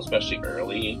to go, especially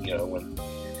early.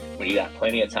 When you got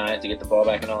plenty of time to get the ball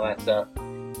back and all that stuff.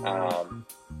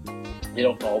 They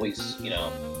don't always,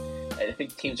 I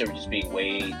think teams are just being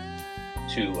way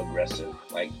too aggressive,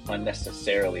 like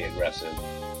unnecessarily aggressive,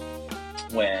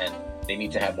 when they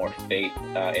need to have more faith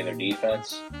in their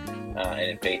defense and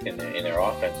in faith in their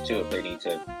offense too. If they need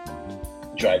to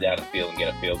drive down the field and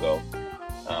get a field goal.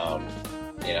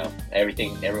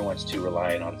 Everyone's too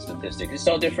reliant on statistics. It's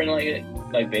so different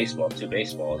like baseball too.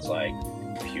 Baseball is like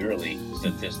purely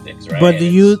statistics, right? But do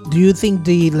you think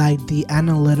the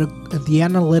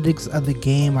analytics of the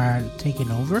game are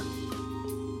taking over?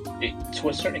 To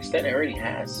a certain extent, it already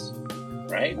has,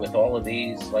 right? With all of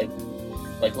these, like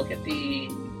look at the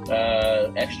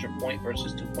extra point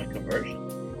versus 2-point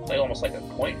conversion. It's like almost like a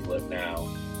coin flip now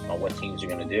on what teams are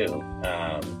going to do.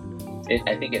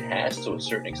 I think it has to a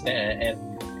certain extent, and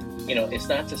it's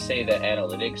not to say that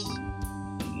analytics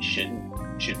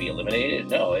should be eliminated.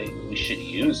 No, we should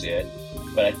use it,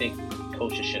 but I think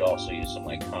coaches should also use some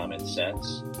common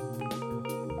sense.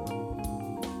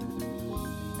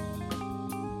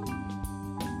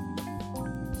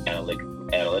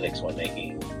 Analytics when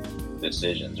making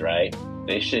decisions, right?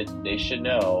 They should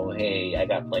know, hey, I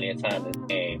got plenty of time in this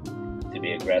game to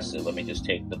be aggressive. Let me just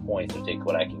take the points or take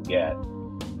what I can get.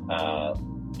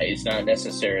 It's not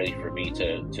necessarily for me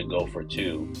to go for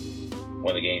 2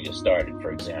 when the game just started,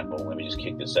 for example. Let me just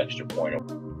kick this extra point.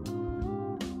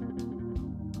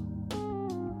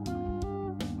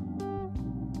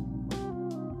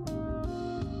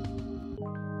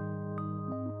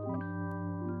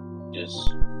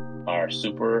 Just are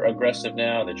super aggressive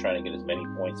now. They're trying to get as many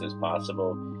points as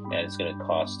possible, and it's going to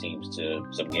cost teams to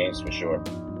some games for sure.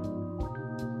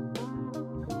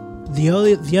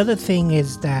 The other thing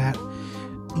is that,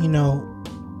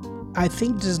 I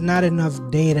think there's not enough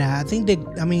data. I think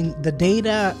the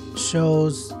data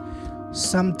shows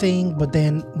something, but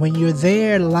then when you're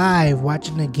there live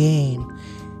watching the game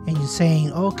and you're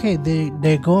saying, okay,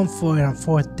 they're going for it on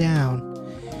 4th down,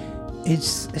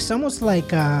 it's almost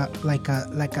like an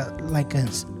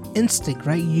instinct,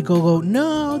 right? You go,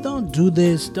 no, don't do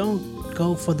this. Don't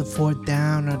go for the 4th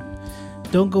down, or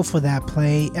don't go for that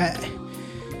play.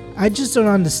 I just don't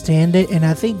understand it, and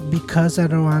I think because I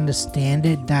don't understand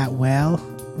it that well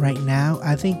right now,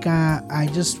 I think I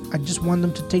just want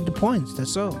them to take the points.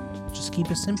 That's all. Just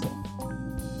keep it simple.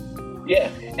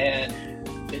 Yeah, and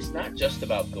it's not just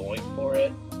about going for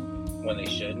it when they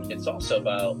shouldn't. It's also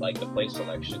about the play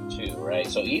selection too, right?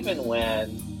 So even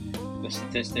when the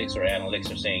statistics or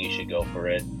analytics are saying you should go for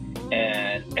it,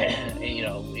 and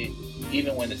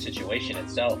even when the situation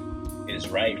itself is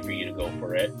right for you to go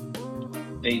for it,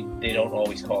 they don't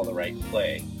always call the right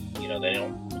play. They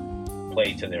don't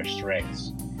play to their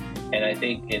strengths. And I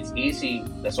think it's easy,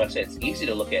 that's why I say it's easy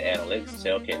to look at analytics and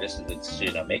say, okay, this is the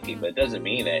decision I'm making, but it doesn't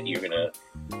mean that you're going to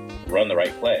run the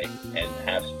right play and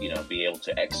have, be able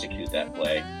to execute that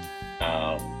play.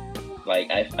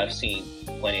 I've seen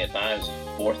plenty of times,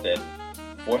 fourth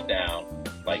down,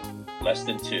 less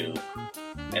than 2,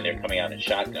 and they're coming out in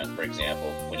shotgun, for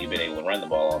example, when you've been able to run the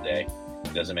ball all day.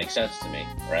 It doesn't make sense to me,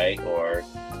 right? Or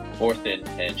 4th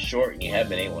and short, and you haven't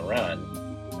been able to run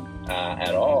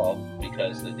at all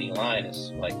because the D line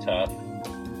is tough,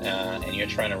 and you're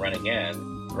trying to run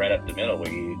again right up the middle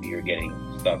where you're getting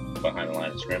stuck behind the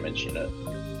line of scrimmage in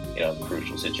a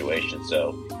crucial situation.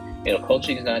 So,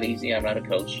 coaching is not easy. I'm not a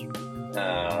coach.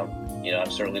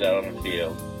 I'm certainly not on the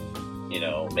field,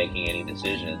 making any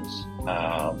decisions.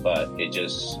 But it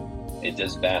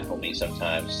does baffle me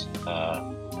sometimes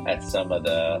at some of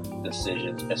the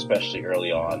decisions, especially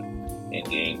early on in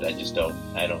games.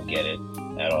 I don't get it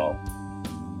at all.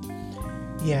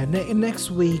 Yeah,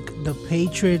 next week the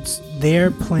Patriots,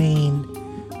 they're playing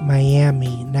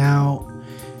Miami. Now,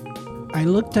 I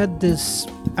looked at this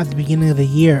at the beginning of the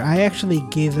year. I actually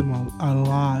gave them a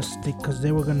loss because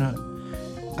they were gonna.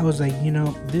 I was like,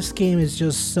 this game is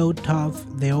just so tough.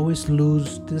 They always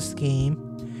lose this game.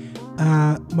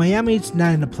 Miami's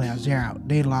not in the playoffs. They're out.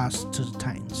 They lost to the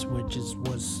Titans, which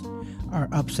was our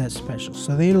upset special.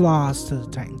 So they lost to the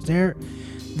Titans. They're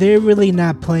really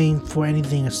not playing for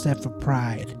anything except for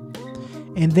pride.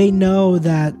 And they know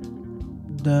that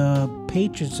the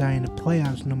Patriots are in the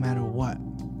playoffs no matter what.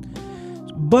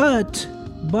 But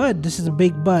this is a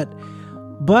big but.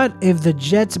 But if the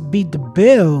Jets beat the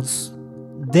Bills,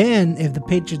 then if the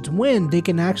Patriots win, they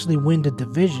can actually win the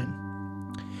division.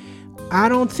 I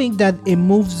don't think that it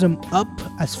moves them up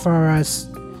as far as,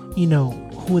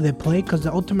 who they play, because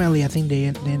ultimately I think they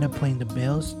end up playing the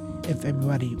Bills if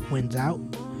everybody wins out.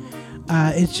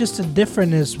 It's just a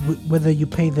difference whether you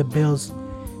pay the Bills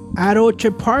at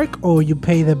Orchard Park or you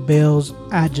pay the Bills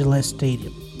at Gillette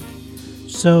Stadium.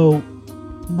 So,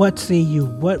 what say you?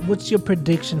 What's your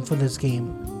prediction for this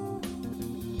game?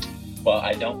 Well,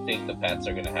 I don't think the Pats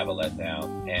are going to have a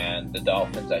letdown, and the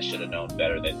Dolphins, I should have known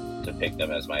better than to pick them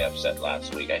as my upset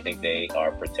last week. I think they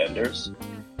are pretenders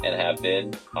and have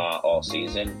been all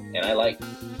season, and I like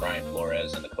Brian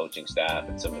Flores and the coaching staff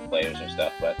and some of the players and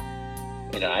stuff, but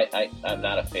I'm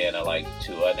not a fan. I like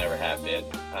Tua, never have been,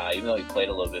 even though he played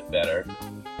a little bit better.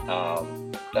 I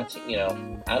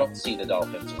don't see the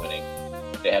Dolphins winning.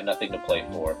 They have nothing to play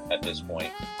for at this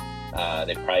point.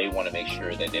 They probably want to make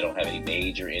sure that they don't have any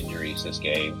major injuries this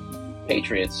game.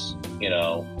 Patriots,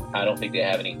 I don't think they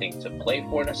have anything to play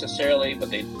for necessarily,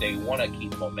 but they want to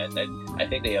keep momentum. I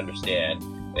think they understand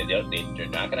that they're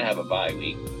not going to have a bye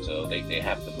week, so they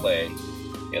have to play.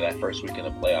 That first week in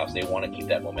the playoffs, they want to keep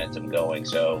that momentum going.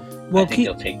 So I think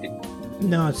they'll take the.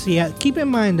 No, see, keep in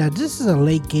mind that this is a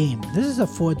late game. This is a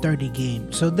 4:30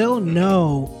 game, so they'll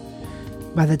know.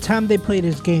 By the time they play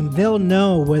this game, they'll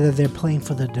know whether they're playing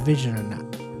for the division or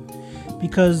not.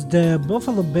 Because the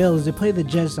Buffalo Bills, they play the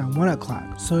Jets at 1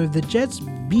 o'clock. So if the Jets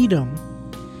beat them,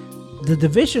 the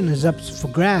division is up for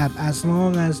grab as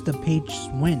long as the Patriots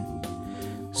win.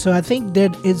 So I think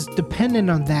that it's dependent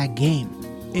on that game.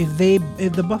 If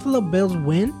the Buffalo Bills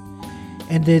win,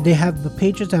 and they have the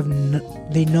Patriots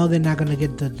they know they're not going to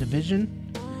get the division,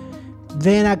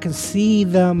 then I can see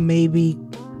them maybe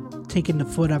taking the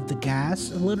foot off the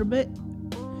gas a little bit.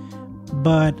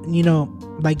 But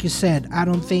like you said, I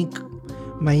don't think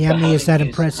Miami is that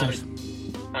impressive.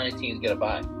 How many teams get a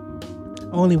bye?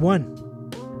 Only one.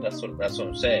 That's what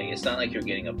I'm saying. It's not like you're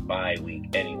getting a bye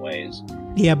week anyways.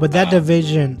 Yeah, but that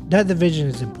division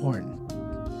is important.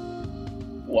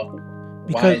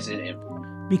 Why is it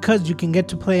important? Because you can get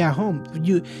to play at home.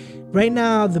 Right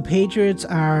now the Patriots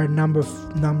are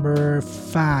number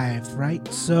 5, right?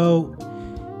 So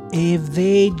if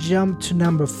they jump to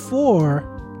number 4,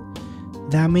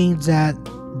 that means that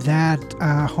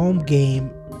home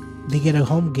game, they get a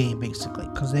home game basically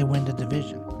because they win the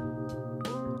division.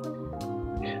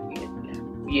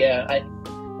 Yeah,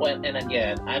 and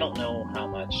again, I don't know how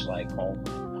much like home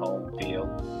field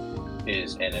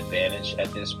is an advantage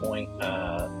at this point,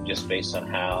 just based on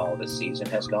how the season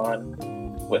has gone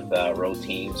with road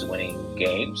teams winning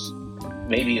games.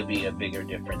 Maybe it'll be a bigger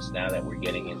difference now that we're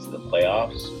getting into the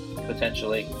playoffs,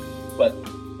 potentially. But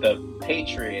the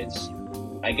Patriots,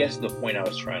 I guess the point I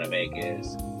was trying to make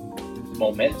is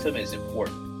momentum is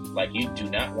important. Like, you do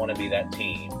not want to be that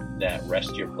team that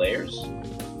rests your players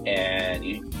and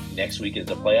next week is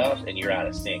the playoffs and you're out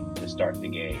of sync to start the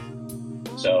game.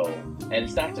 So, and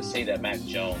it's not to say that Mac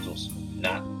Jones will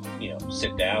not,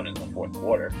 sit down in the fourth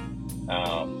quarter.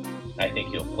 I think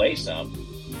he'll play some,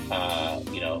 for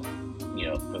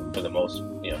the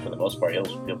most part,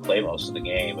 he'll play most of the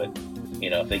game. But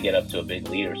if they get up to a big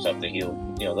lead or something,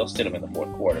 they'll sit him in the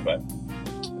fourth quarter. But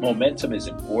momentum is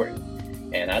important,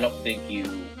 and I don't think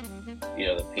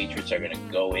the Patriots are going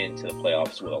to go into the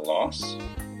playoffs with a loss,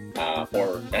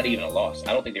 or not even a loss.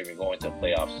 I don't think they're going to go into the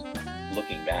playoffs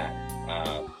looking bad.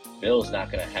 Bill's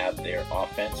not going to have their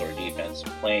offense or defense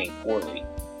playing poorly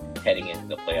heading into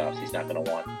the playoffs. He's not going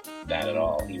to want that at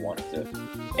all. He wants to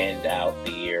end out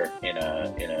the year in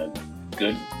a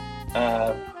good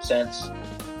sense.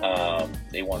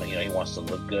 He wants to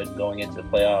look good going into the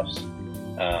playoffs.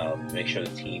 Make sure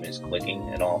the team is clicking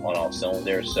and on all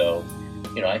cylinders. So,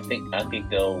 I think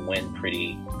they'll win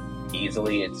pretty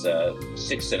easily. It's a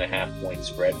 6.5 point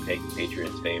spread.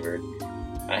 Patriots favored.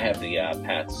 I have the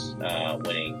Pats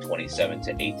winning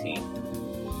 27-18.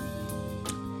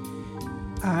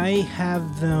 I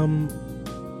have them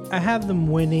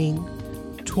winning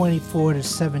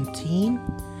 24-17.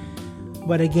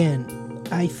 But again,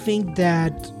 I think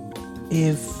that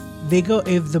if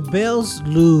the Bills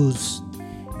lose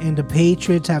and the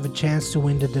Patriots have a chance to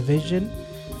win the division,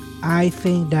 I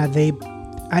think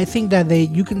that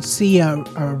you can see a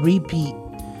repeat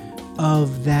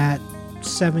of that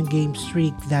 7-game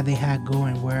streak that they had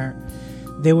going, where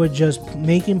they were just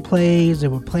making plays, they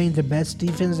were playing the best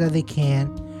defense that they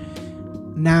can.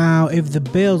 Now, if the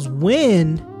Bills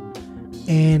win,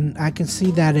 and I can see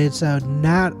that it's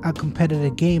not a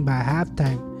competitive game by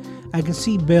halftime, I can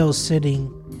see Bill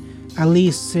sitting, at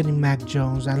least sitting Mac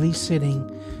Jones, at least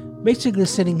basically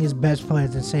sitting his best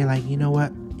players and say like, you know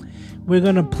what, we're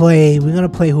gonna play who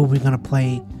we're gonna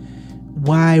play.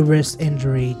 Why risk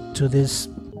injury to this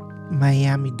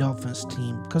Miami Dolphins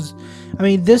team? Because I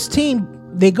mean, this team,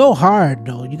 they go hard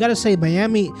though. You gotta say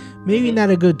Miami, maybe not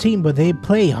a good team, but they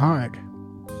play hard.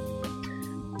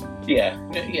 Yeah.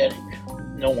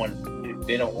 No one,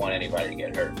 they don't want anybody to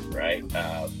get hurt, right?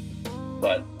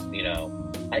 But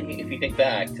if you think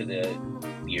back to the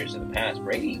years in the past,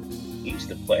 Brady used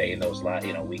to play in those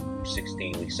week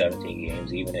 16, week 17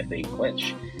 games, even if they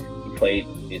clinch. He played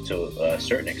it to a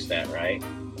certain extent, right?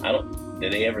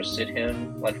 Did they ever sit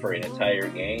him like for an entire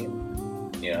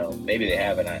game? Maybe they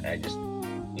haven't. I just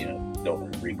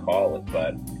don't recall it,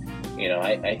 but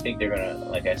I think they're gonna,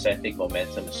 like I said, I think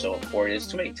momentum is so important. It's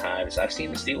too many times I've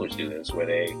seen the Steelers do this where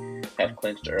they have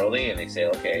clinched early and they say,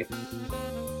 okay,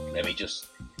 let me just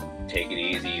take it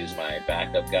easy, use my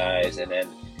backup guys, and then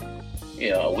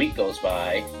a week goes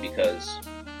by because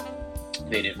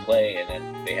they didn't play, and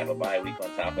then they have a bye week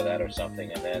on top of that or something,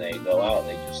 and then they go out and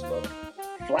they just look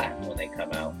flat when they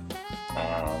come out.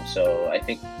 So I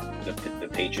think the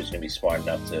Patriots are going to be smart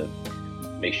enough to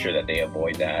make sure that they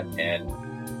avoid that. And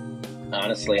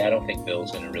honestly, I don't think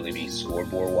Bill's going to really be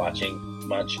scoreboard watching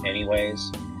much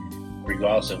anyways.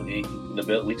 Regardless of the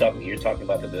Bill, you're talking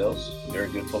about the Bills. They're a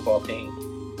good football team.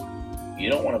 You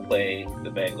don't want to play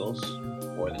the Bengals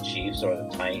or the Chiefs or the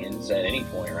Titans at any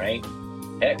point, right?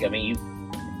 Heck, I mean,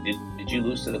 did you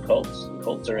lose to the Colts? The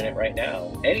Colts are in it right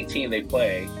now. Any team they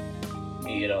play,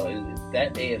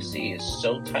 that AFC is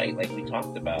so tight, like we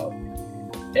talked about.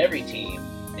 Every team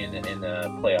in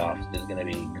the playoffs is going to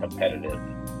be competitive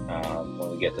when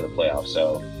we get to the playoffs.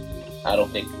 So I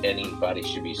don't think anybody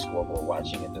should be scoreboard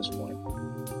watching at this point.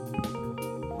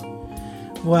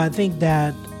 Well, I think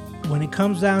that when it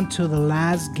comes down to the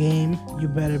last game, you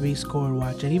better be scoreboard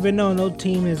watching. Even though no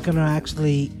team is going to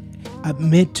actually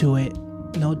admit to it,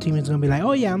 no team is going to be like,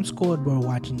 oh yeah, I'm scoreboard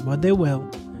watching. But they will.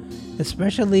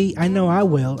 Especially, I know I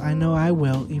will,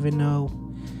 even though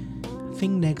I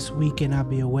think next weekend I'll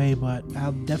be away, but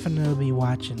I'll definitely be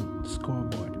watching the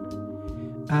scoreboard.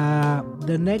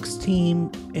 The next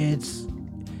team, it's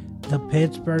the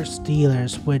Pittsburgh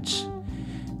Steelers, which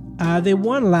they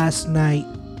won last night,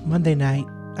 Monday night,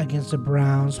 against the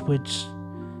Browns, which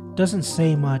doesn't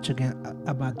say much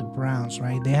about the Browns,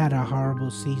 right? They had a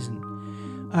horrible season.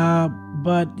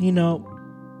 But,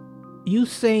 you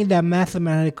saying that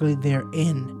mathematically they're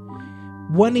in,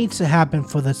 what needs to happen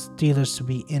for the Steelers to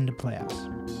be in the playoffs?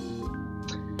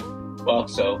 Well,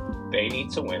 so they need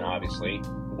to win, obviously,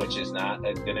 which is not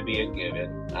going to be a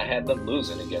given. I had them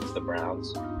losing against the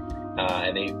Browns,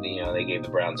 and they gave the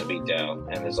Browns a beatdown.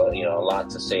 And there's a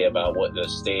lot to say about what the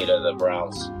state of the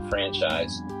Browns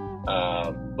franchise.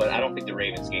 But I don't think the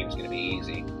Ravens game is going to be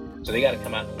easy. So they got to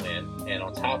come out and win. And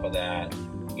on top of that,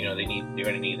 they're going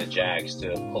to need the Jags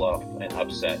to pull off an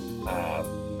upset,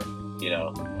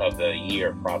 of the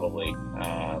year probably,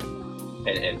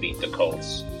 and beat the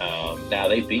Colts. Now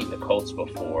they've beaten the Colts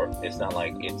before. It's not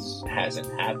like it hasn't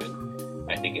happened.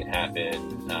 I think it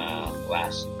happened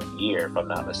last year, if I'm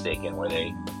not mistaken, where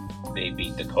they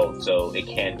beat the Colts. So it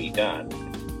can be done.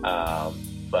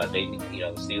 But the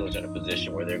Steelers are in a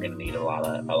position where they're going to need a lot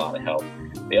of help.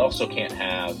 They also can't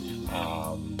have.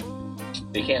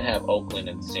 They can't have Oakland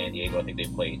and San Diego. I think they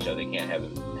play each other. They can't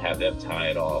have them tie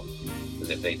it off, because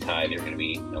if they tie, they're going to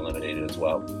be eliminated as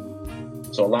well.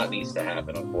 So a lot needs to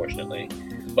happen, unfortunately.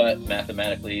 But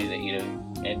mathematically,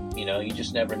 you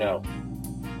just never know.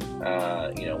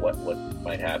 What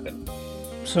might happen.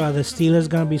 So are the Steelers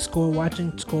going to be scoreboard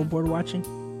watching?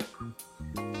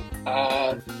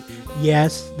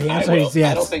 Yes. The answer is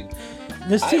yes. I don't think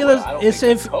the Steelers. I don't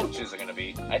think the coaches are going to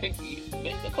be. I think the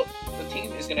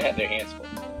team is going to have their hands full,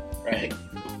 right?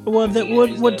 Well,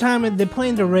 what time are they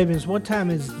playing the Ravens? What time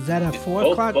is that? At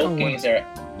 4 o'clock? Both games are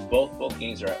both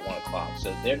games are at 1 o'clock,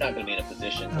 so they're not going to be in a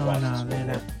position to watch the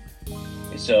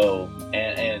scoreboard. So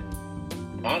and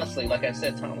honestly, like I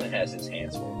said, Tomlin has his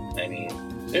hands full. I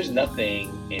mean, there's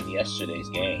nothing in yesterday's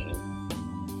game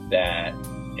that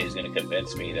is going to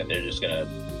convince me that they're just going to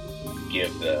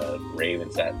give the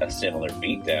Ravens a similar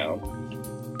beatdown.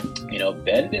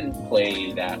 Ben didn't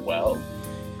play that well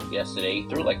yesterday. He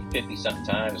threw like 50-something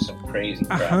times, some crazy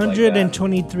crap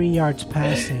 123 like yards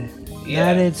passing.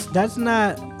 Yeah. That's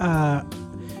not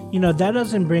that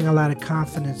doesn't bring a lot of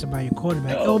confidence about your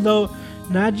quarterback. No. Although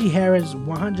Najee Harris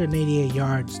 188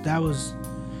 yards,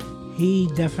 he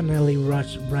definitely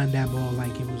run that ball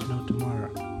like it was no tomorrow.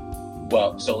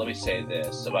 Well, so let me say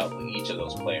this about each of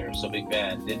those players. So Big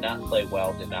Ben did not play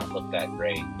well, did not look that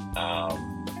great.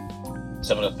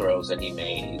 some of the throws that he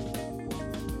made.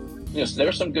 So there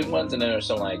were some good ones, and then there were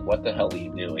some like, what the hell are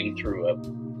you doing? He threw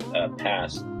a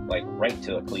pass like right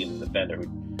to a Cleveland defender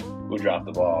who dropped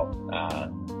the ball.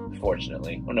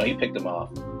 Fortunately, oh no, he picked him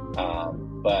off.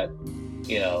 But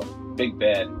Big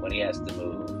Ben, when he has to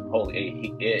move,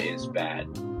 it is bad.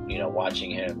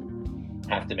 Watching him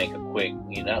have to make a quick,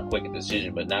 not quick a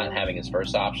decision, but not having his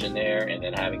first option there, and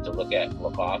then having to look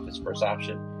off his first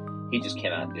option, he just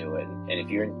cannot do it. And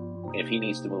if he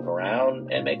needs to move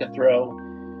around and make a throw,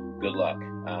 good luck.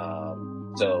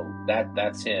 So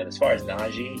that's him. As far as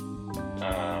Najee,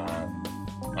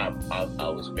 I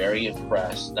was very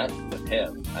impressed, not with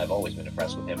him. I've always been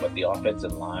impressed with him, but the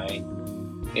offensive line,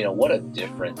 what a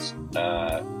difference,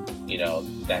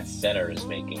 that center is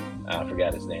making. I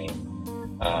forgot his name.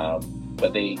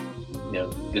 But they,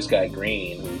 this guy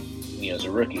Green, who, is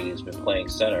a rookie, has been playing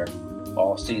center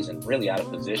all season, really out of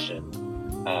position.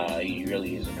 He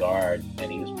really is a guard,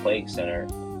 and he was playing center,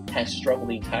 has struggled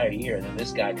the entire year. And then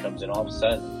this guy comes in, all of a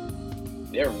sudden,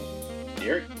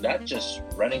 they're not just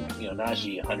running,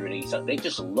 Najee 180 something. They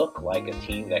just look like a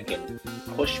team that can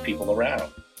push people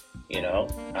around.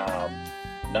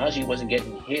 Najee wasn't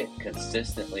getting hit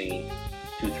consistently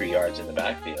 2-3 yards in the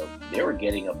backfield. They were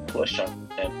getting a push on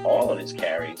all of his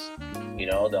carries.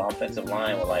 The offensive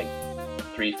line were like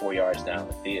 3-4 yards down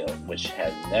the field, which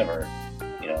has never,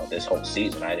 this whole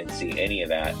season, I didn't see any of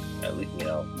that,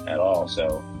 at all.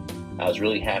 So I was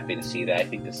really happy to see that. I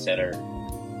think the center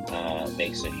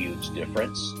makes a huge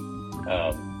difference.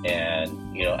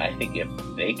 And I think if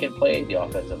they can play, the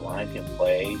offensive line can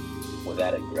play with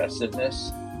that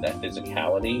aggressiveness, that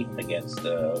physicality against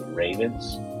the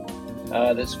Ravens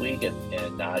this week, and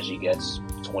Najee gets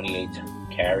 28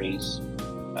 carries,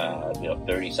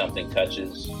 30-something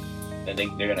touches, then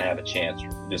they're going to have a chance,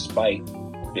 despite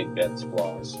Big Ben's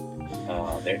flaws.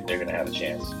 They're going to have a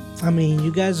chance. I mean,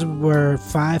 you guys were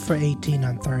 5 for 18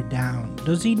 on third down.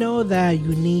 Does he know that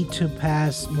you need to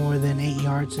pass more than 8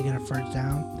 yards to get a first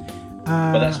down?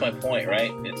 Well, that's my point,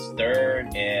 right? It's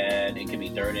third, and it could be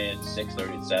 3rd and 6,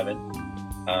 3rd and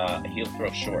 7. He'll throw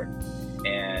short.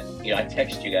 And, I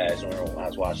texted you guys when I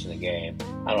was watching the game.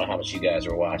 I don't know how much you guys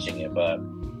were watching it, but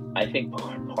I think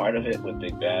part of it with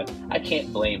Big Ben, I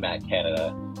can't blame Matt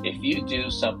Canada. If you do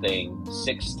something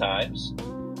 6 times,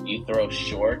 you throw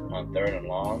short on 3rd and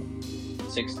long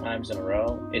 6 times in a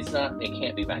row, it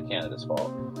can't be Matt Canada's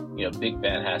fault. Big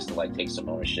Ben has to take some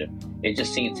ownership. It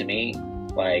just seemed to me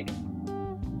like,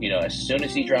 as soon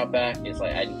as he dropped back, it's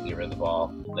like, I need to get rid of the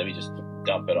ball. Let me just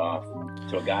dump it off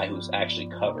to a guy who's actually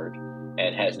covered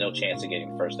and has no chance of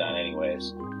getting first down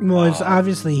anyways. Well, it's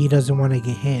obviously he doesn't want to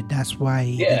get hit. That's why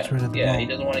he gets rid of the ball. Yeah, he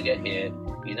doesn't want to get hit.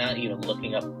 He's not even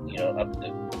looking up,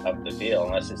 up the field,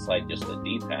 unless it's just a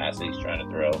deep pass that he's trying to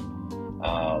throw.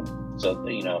 So,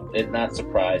 it's not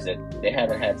surprised that they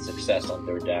haven't had success on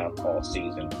 3rd down all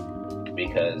season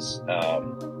because,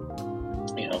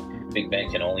 Big Ben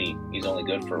he's only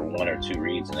good for 1 or 2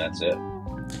 reads, and that's it.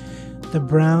 The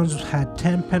Browns had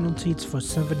 10 penalties for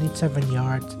 77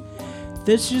 yards.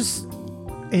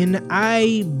 And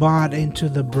I bought into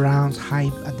the Browns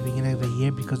hype at the beginning of the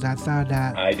year because I thought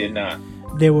that I did not.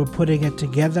 They were putting it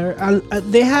together.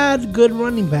 They had good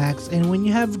running backs, and when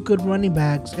you have good running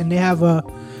backs and they have a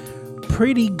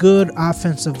pretty good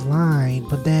offensive line,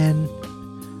 but then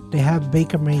they have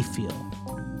Baker Mayfield.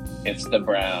 It's the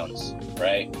Browns,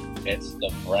 right? It's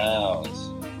the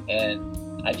Browns.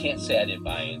 And I can't say I didn't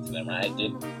buy into them. I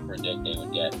did predict they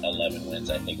would get 11 wins,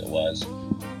 I think it was.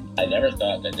 I never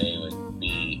thought that they would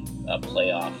be a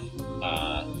playoff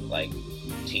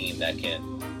team that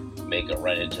can make a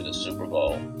run into the Super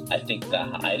Bowl. I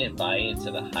didn't buy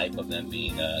into the hype of them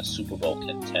being a Super Bowl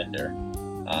contender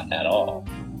at all.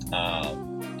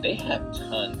 They have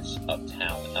tons of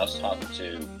talent. I was talking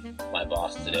to my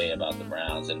boss today about the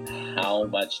Browns and how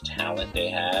much talent they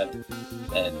have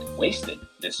and wasted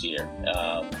this year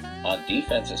on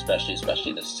defense,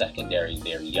 especially the secondary.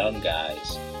 They're young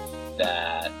guys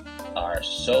that are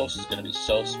going to be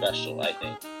so special. I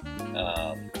think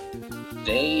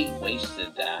they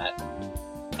wasted that,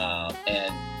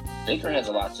 and Baker has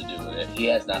a lot to do with it. He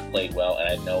has not played well, and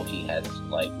I know he has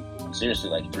seriously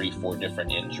 3-4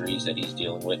 different injuries that he's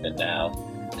dealing with, and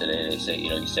now today they say,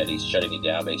 he said he's shutting it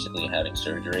down basically and having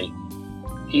surgery.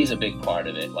 He's a big part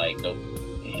of it.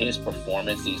 His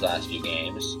performance these last few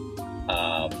games,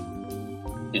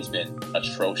 it's been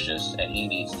atrocious, and he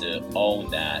needs to own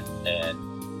that. And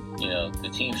the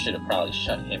team should have probably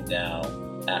shut him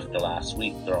down after last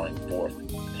week, throwing 4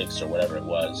 picks or whatever it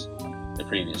was the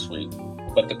previous week.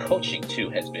 But the coaching too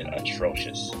has been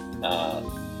atrocious.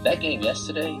 That game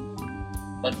yesterday,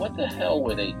 what the hell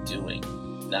were they doing?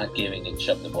 not giving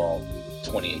Chubb the ball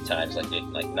 28 times like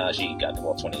Najee got the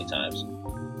ball 28 times.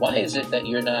 Why is it that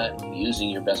you're not using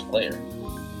your best player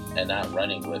and not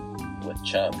running with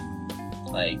Chubb?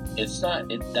 Like,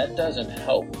 that doesn't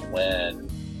help when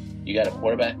you got a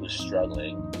quarterback who's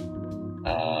struggling.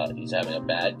 He's having a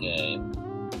bad game.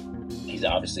 He's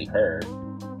obviously hurt,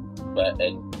 but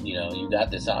you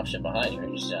got this option behind you.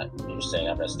 You're saying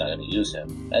I'm just not going to use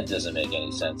him. That doesn't make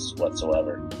any sense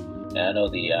whatsoever. And I know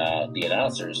the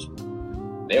announcers,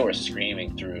 they were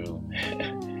screaming through.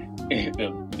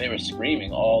 They were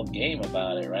screaming all game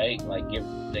about it, right? Like, give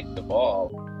Chubb the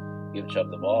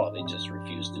ball. They just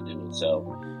refused to do it.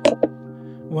 So,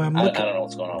 well, I don't know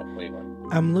what's going on with Cleveland.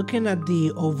 I'm looking at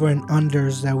the over and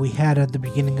unders that we had at the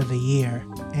beginning of the year,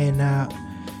 and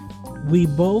we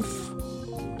both,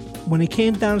 when it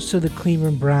came down to the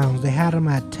Cleveland Browns, they had them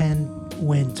at 10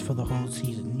 wins for the whole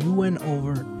season. You went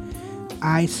over.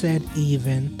 I said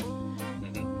even.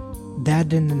 Mm-hmm. That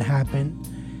didn't happen.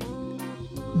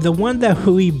 The one that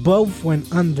we both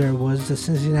went under was the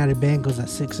Cincinnati Bengals at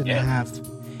 6.5.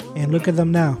 And look at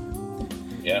them now.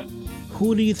 Yeah.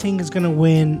 Who do you think is going to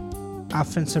win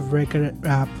Offensive Record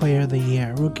Player of the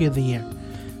Year, Rookie of the Year?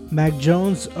 Mac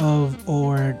Jones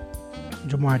or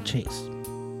Ja'Marr Chase?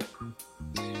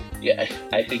 Yeah,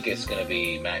 I think it's going to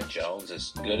be Mac Jones.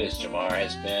 As good as Ja'Marr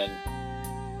has been,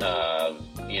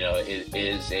 it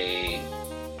is a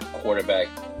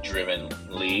quarterback-driven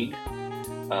league.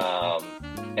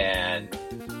 And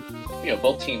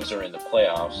both teams are in the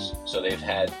playoffs, so they've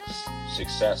had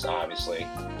success, obviously.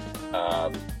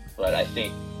 But I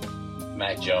think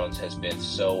Mac Jones has been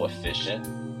so efficient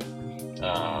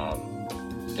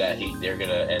that they're going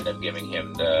to end up giving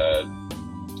him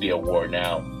the award.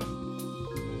 Now,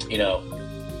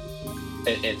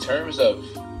 in terms of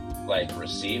like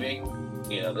receiving,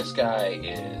 this guy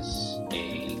is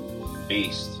a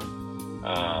beast.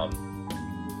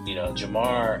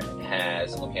 Ja'Marr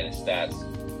has, looking at his stats,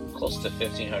 close to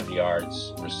 1,500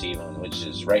 yards receiving, which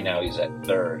is right now he's at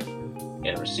third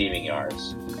in receiving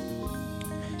yards.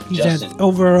 He's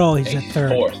overall at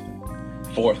third.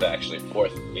 Fourth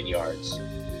in yards.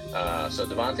 So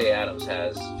Devontae Adams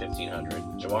has 1,500.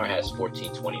 Ja'Marr has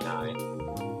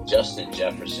 1,429. Justin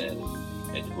Jefferson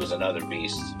was another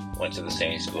beast. Went to the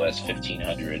same school, has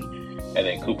 1,500. And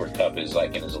then Cooper Kupp is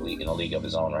like in a league of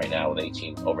his own right now with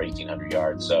over 1,800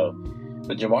 yards. So,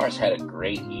 but Jamar's had a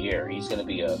great year. He's going to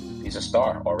be he's a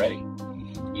star already.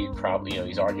 He's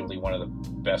arguably one of the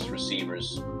best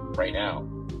receivers right now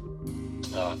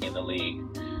in the league.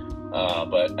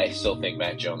 But I still think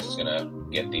Mac Jones is going to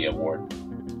get the award.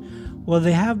 Well,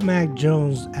 they have Mac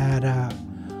Jones at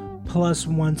plus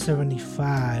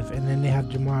 175, and then they have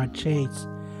Ja'Marr Chase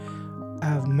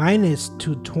minus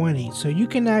 220. So you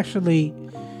can actually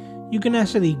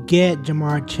get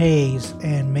Ja'Marr Chase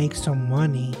and make some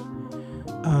money.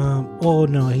 Oh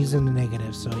no, he's in the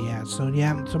negative. So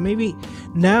maybe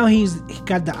now he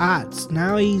got the odds.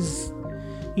 Now he's,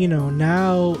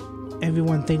 now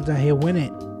everyone thinks that he'll win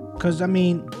it. Because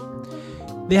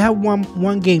they have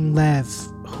one game left.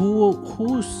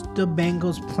 Who's the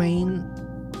Bengals playing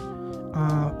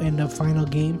in the final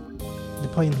game? They're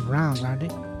playing the Browns, aren't they?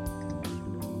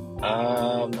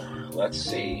 Let's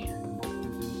see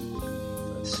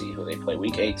who they play.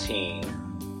 Week 18.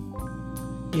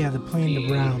 Yeah, they're playing the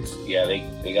Browns. Yeah,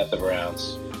 they got the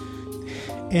Browns.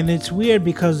 And it's weird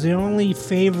because they're only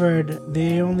favored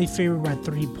by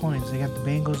 3 points. They got the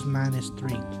Bengals minus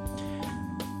 3.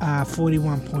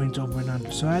 41 points over and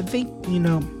under. So I think,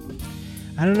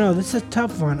 I don't know. This is a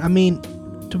tough one.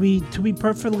 To be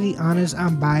perfectly honest,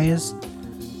 I'm biased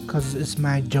because it's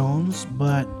Mac Jones,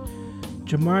 but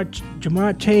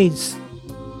Ja'Marr Chase,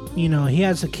 he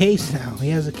has a case now. He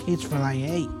has a case for like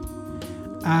 8.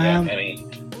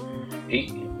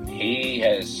 He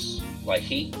has,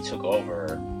 he took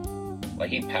over,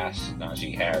 he passed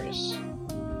Najee Harris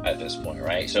at this point,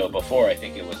 right? So before, I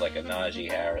think it was like a Najee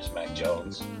Harris, Mac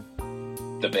Jones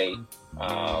debate,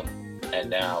 and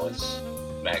now it's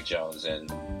Mac Jones and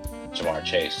Ja'Marr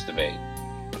Chase debate.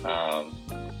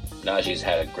 Najee's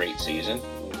had a great season,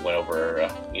 went over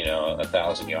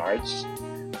 1,000 yards.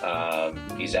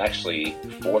 He's actually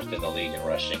 4th in the league in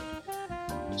rushing.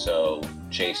 So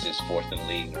Chase is 4th in the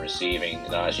league in receiving,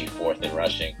 Najee 4th in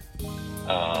rushing.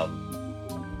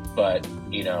 But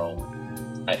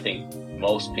I think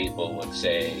most people would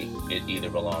say it either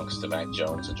belongs to Mac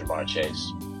Jones or Ja'Marr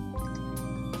Chase.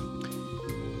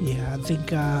 Yeah, I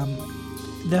think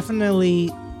definitely.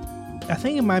 I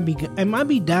think it might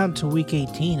be down to week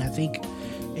 18. I think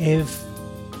if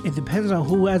it depends on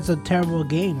who has a terrible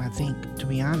game. I think, to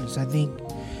be honest, I think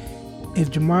if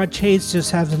Jamar Chase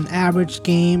just has an average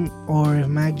game, or if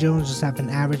Mac Jones just have an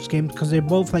average game, because they're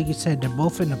both, like you said, they're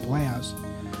both in the playoffs.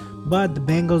 But the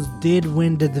Bengals did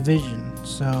win the division,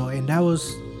 and that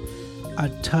was a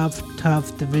tough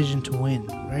division to win,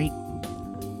 right?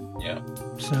 Yeah.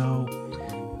 So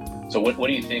what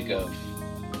do you think of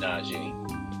Najee?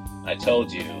 I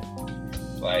told you,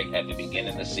 like at the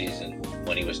beginning of the season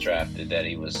when he was drafted, that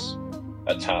he was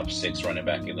a top 6 running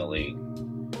back in the league.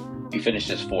 He finished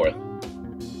his 4th.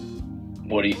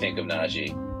 What do you think of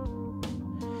Najee?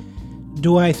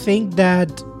 Do I think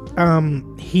that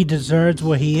he deserves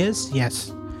what he is?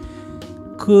 Yes.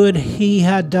 Could he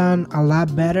have done a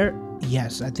lot better?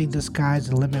 Yes. I think the sky's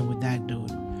the limit with that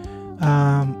dude.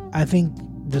 I think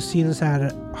the Steelers had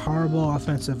a horrible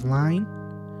offensive line.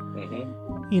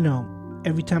 Mm-hmm. You know,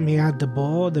 every time he had the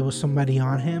ball, there was somebody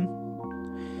on him.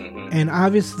 Mm-hmm. And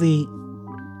obviously,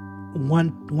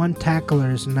 one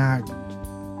tackler is not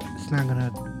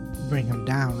gonna bring him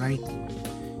down, right?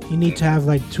 You need to have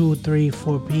like 2, 3,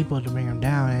 4 people to bring him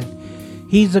down, and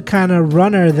he's the kind of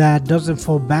runner that doesn't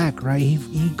fall back, right?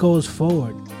 He goes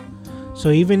forward. So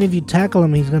even if you tackle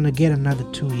him, he's gonna get another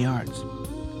 2 yards.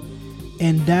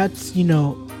 And that's,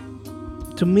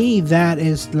 to me, that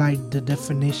is like the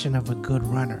definition of a good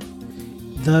runner.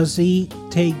 Does he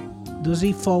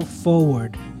fall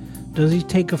forward? Does he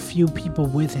take a few people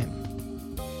with him?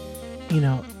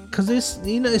 Because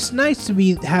it's nice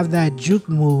to have that juke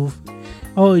move.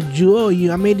 I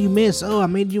made you miss. Oh, I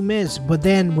made you miss. But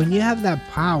then when you have that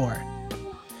power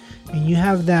and you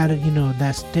have that,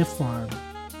 that stiff arm,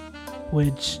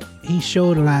 which he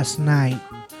showed last night.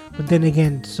 But then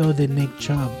again, so did Nick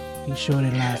Chubb. He showed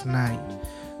it last night.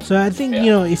 So I think,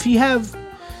 if you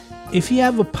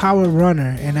have a power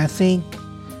runner, and I think,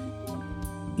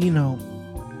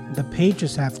 the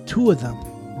Patriots have 2 of them,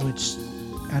 which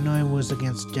I know it was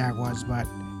against Jaguars, but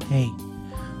hey,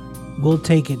 we'll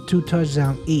take it. 2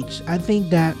 touchdowns each. I think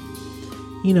that,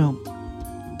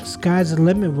 sky's the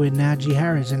limit with Najee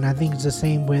Harris, and I think it's the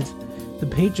same with the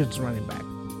Patriots running back.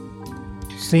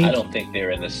 I don't think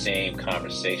they're in the same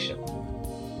conversation,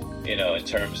 in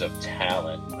terms of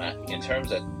talent. In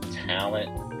terms of talent,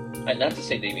 not to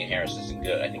say Damian Harris isn't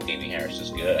good. I think Damian Harris is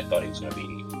good. I thought he was going to be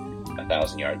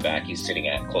 1,000-yard back. He's sitting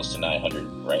at close to 900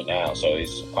 right now, so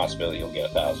there's a possibility he'll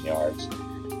get 1,000 yards.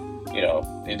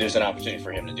 There's an opportunity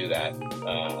for him to do that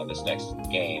this next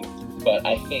game. But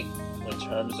I think in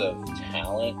terms of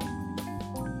talent,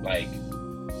 like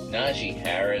Najee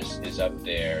Harris is up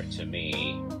there to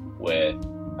me with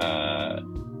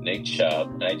Nick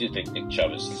Chubb, and I do think Nick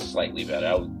Chubb is slightly better.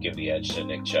 I would give the edge to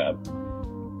Nick Chubb.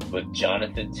 With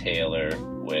Jonathan Taylor,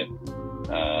 with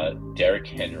Derrick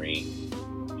Henry,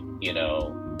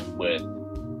 with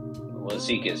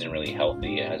Zeke isn't really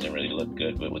healthy, it hasn't really looked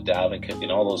good, but with Dalvin Cook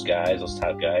and all those guys, those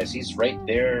top guys, he's right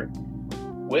there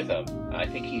with them. I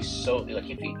think he's so, like,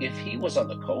 if he was on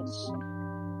the Colts,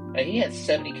 and he had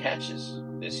 70 catches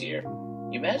this year.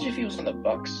 Imagine if he was on the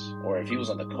Bucks, or if he was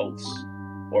on the Colts,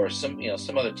 or some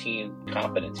other team,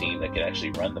 competent team that could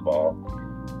actually run the ball.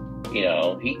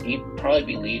 He'd probably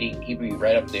be leading. He'd be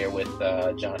right up there with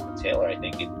Jonathan Taylor, I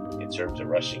think, in terms of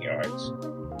rushing yards.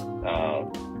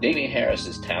 Damian Harris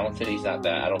is talented. He's not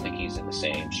that. I don't think he's in the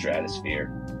same stratosphere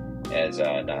as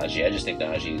Najee. I just think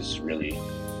Najee is really,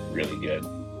 really good.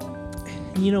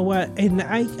 You know what? And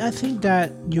I think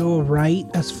that you're right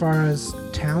as far as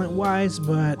talent-wise,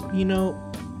 but,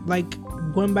 like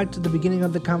going back to the beginning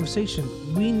of the conversation,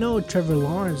 we know Trevor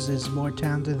Lawrence is more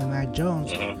talented than Mac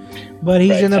Jones, but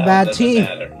he's in a bad team.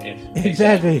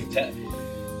 Exactly.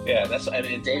 Yeah,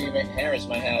 Damian Harris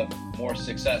might have more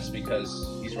success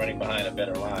because he's running behind a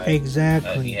better line.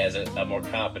 Exactly. He has a more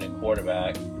competent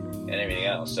quarterback and everything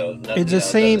else. So it's the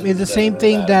same. It's the same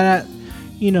thing that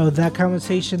that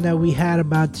conversation that we had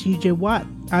about T.J. Watt.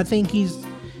 I think he's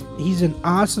an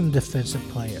awesome defensive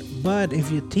player, but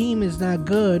if your team is not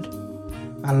good,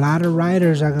 a lot of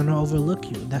writers are going to overlook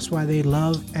you. That's why they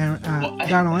love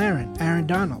Aaron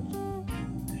Donald.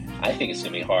 I think it's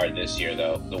going to be hard this year,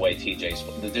 though, the way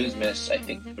the dude's missed, I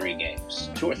think, 2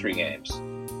 or 3 games.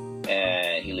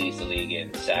 And he leads the league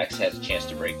in sacks, has a chance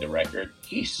to break the record.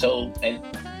 And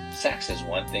sacks is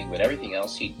one thing, but everything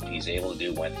else he's able to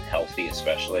do when healthy,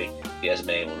 especially. He hasn't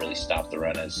been able to really stop the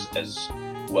run as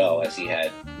well as he had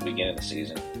at the beginning of the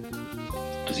season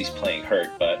because he's playing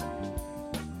hurt. But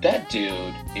that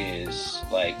dude is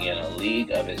like in a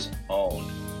league of his own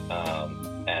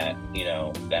at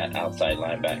that outside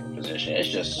linebacker position. It's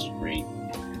just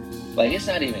it's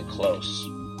not even close.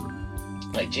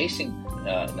 Like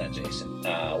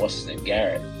what's his name?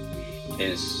 Garrett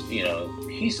is,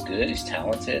 he's good, he's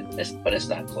talented, but it's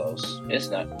not close. It's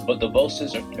not. But the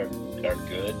Bosa's are are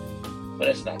good, but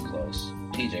it's not close.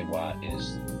 T.J. Watt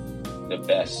is the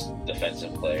best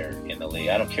defensive player in the league.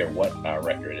 I don't care what our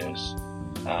record is.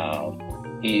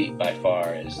 He, by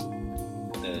far, is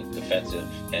the defensive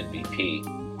MVP,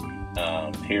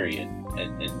 period.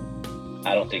 And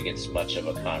I don't think it's much of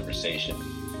a conversation.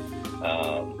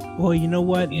 Well, you know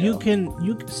what?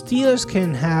 Steelers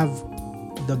can have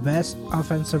the best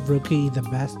offensive rookie, the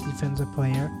best defensive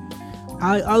player.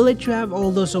 I'll let you have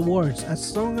all those awards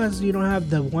as long as you don't have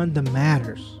the one that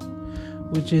matters,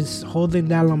 which is holding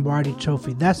that Lombardi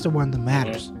trophy. That's the one that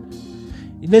matters.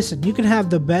 Listen, you can have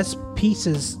the best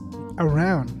pieces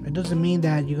around. It doesn't mean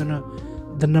that you're gonna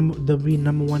be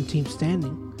number one team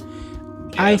standing.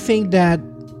 Yeah. I think that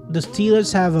the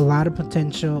Steelers have a lot of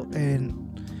potential, and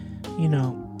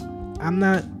I'm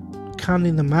not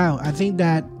counting them out. I think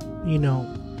that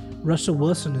Russell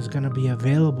Wilson is gonna be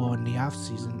available in the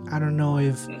offseason. I don't know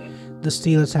if the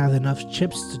Steelers have enough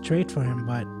chips to trade for him,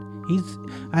 but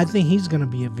I think he's gonna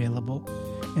be available,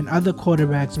 and other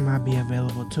quarterbacks might be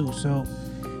available too. So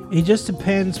it just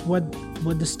depends what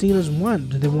the Steelers want.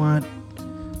 Do they want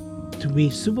to be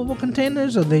Super Bowl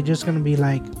contenders, or are they just gonna be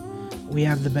like, we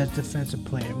have the best defensive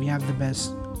player, we have the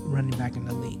best running back in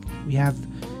the league, we have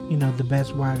the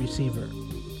best wide receiver?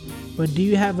 But do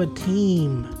you have a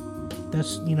team?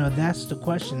 That's the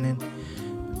question. And they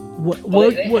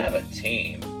have a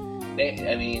team.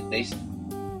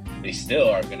 They still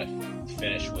are going to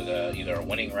finish with either a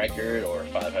winning record or a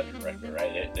 500 record,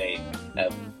 right? They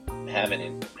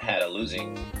haven't had a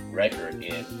losing record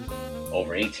in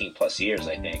over 18 plus years,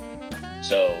 I think.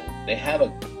 So they have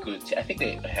a good. I think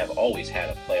they have always had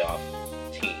a playoff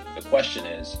team. The question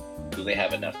is, do they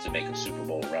have enough to make a Super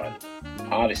Bowl run?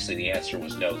 Obviously, the answer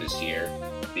was no this year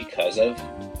because of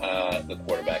the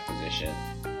quarterback position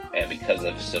and because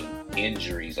of some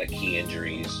injuries, like key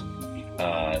injuries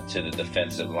to the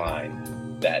defensive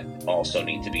line that also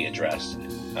need to be addressed.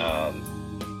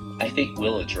 I think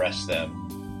we'll address them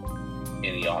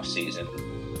in the offseason.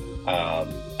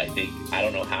 I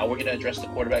don't know how we're going to address the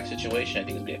quarterback situation. I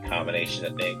think it'll be a combination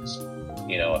of things.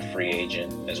 A free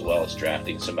agent as well as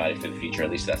drafting somebody for the future.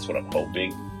 At least that's what I'm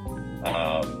hoping.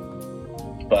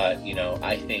 But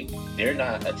I think they're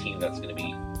not a team that's going to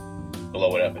be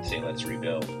blow it up and say, let's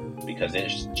rebuild, because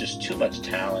there's just too much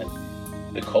talent.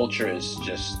 The culture is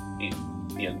just,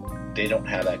 they don't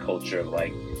have that culture of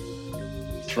like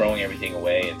throwing everything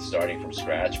away and starting from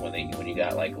scratch when you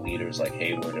got like leaders like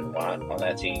Hayward and Watt on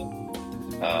that team.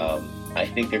 I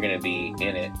think they're going to be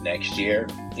in it next year.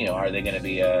 Are they going to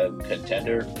be a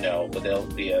contender? No, but they'll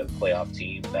be a playoff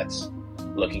team that's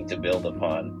looking to build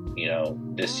upon,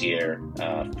 this year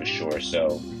for sure.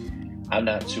 So I'm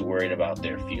not too worried about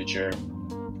their future.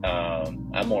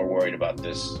 I'm more worried about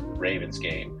this Ravens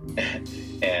game.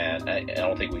 And I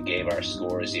don't think we gave our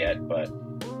scores yet, but,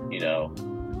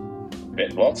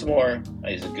 Baltimore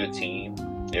is a good team.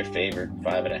 They're favored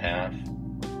 5.5.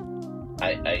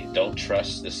 I don't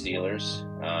trust the Steelers,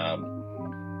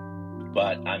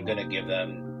 but I'm going to give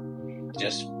them,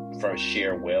 just for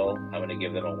sheer will, I'm going to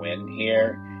give them a win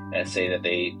here and say that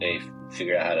they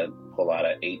figure out how to pull out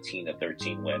an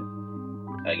 18-13 win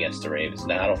against the Ravens.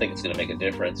 Now, I don't think it's going to make a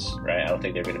difference, right? I don't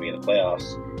think they're going to be in the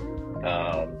playoffs.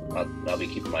 I'll be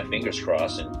keeping my fingers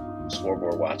crossed and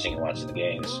scoreboard watching the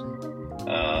games.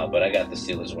 But I got the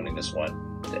Steelers winning this one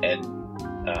to end,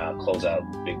 close out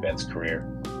Big Ben's career.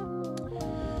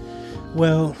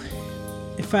 Well,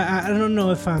 if I don't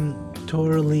know if I'm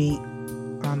totally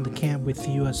on the camp with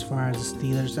you as far as the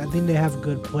Steelers. I think they have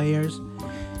good players.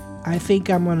 I think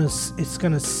it's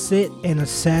gonna sit and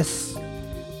assess,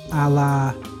 a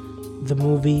la the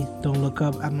movie Don't Look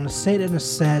Up. I'm gonna sit and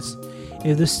assess.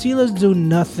 If the Steelers do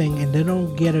nothing and they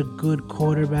don't get a good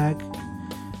quarterback,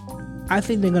 I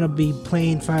think they're gonna be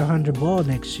playing 500 ball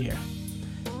next year.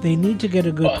 They need to get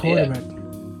a good quarterback.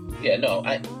 Yeah, no,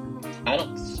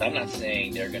 I'm not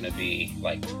saying they're going to be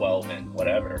like 12 and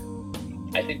whatever.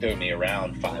 I think they're going to be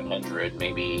around 500,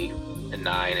 maybe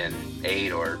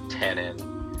 9-8 or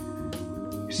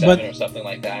 10-7 or something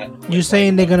like that. You're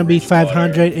saying they're going to be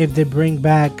 500 if they bring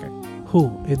back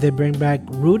who? If they bring back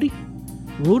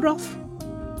Rudolph?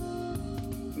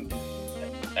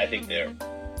 I think they're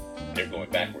going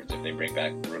backwards if they bring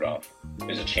back Rudolph.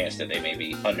 There's a chance that they may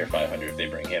be under 500 if they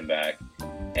bring him back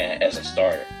as a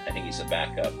starter. I think he's a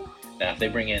backup. Now, if they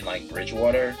bring in like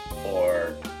Bridgewater,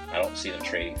 or I don't see them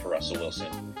trading for Russell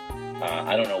Wilson.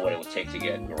 I don't know what it would take to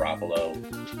get Garoppolo.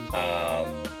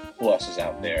 Who else is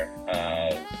out there?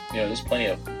 There's plenty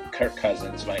of Kirk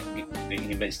Cousins.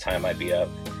 His time might be up.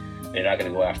 They're not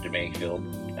going to go after Mayfield.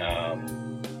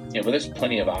 But there's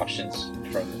plenty of options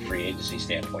from the free agency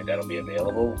standpoint that'll be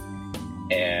available.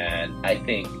 And I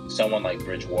think someone like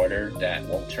Bridgewater that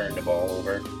won't turn the ball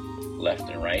over left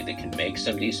and right, that can make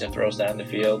some decent throws down the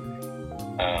field,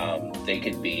 they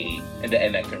could be, and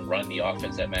that can run the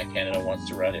offense that Matt Canada wants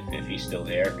to run if he's still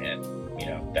there. And,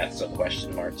 that's a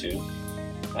question mark too.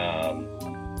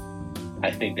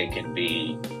 I think they can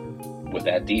be, with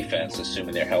that defense,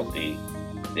 assuming they're healthy,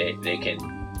 they can,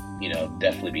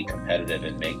 definitely be competitive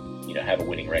and make, have a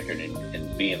winning record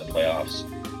and be in the playoffs.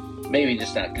 Maybe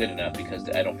just not good enough because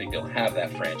I don't think they'll have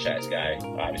that franchise guy,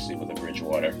 obviously, with a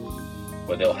Bridgewater.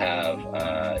 But they'll have,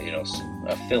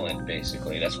 a fill-in,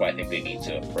 basically. That's why I think they need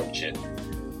to approach it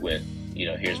with,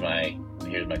 here's my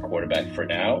quarterback for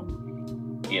now,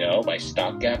 my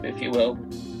stopgap, if you will,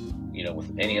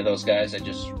 with any of those guys I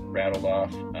just rattled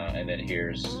off, and then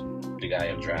here's the guy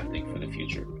I'm drafting for the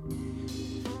future.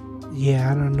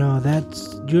 Yeah, I don't know.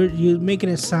 That's you're making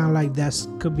it sound like that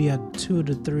could be a 2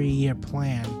 to 3 year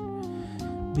plan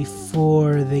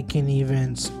before they can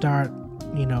even start,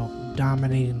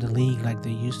 dominating the league like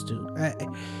they used to.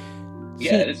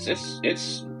 It's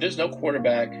there's no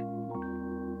quarterback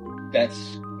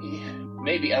that's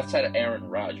maybe outside of Aaron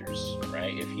Rodgers,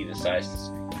 right? If he decides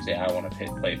to say, I want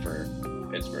to play for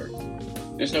Pittsburgh.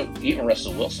 There's no, even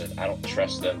Russell Wilson. I don't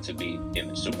trust them to be in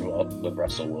the Super Bowl with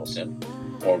Russell Wilson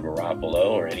or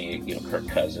Garoppolo or any, Kirk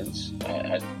Cousins.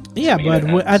 I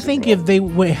think if they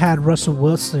had Russell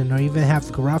Wilson or even have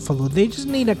Garoppolo, they just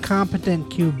need a competent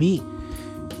QB.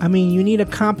 I mean, you need a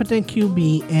competent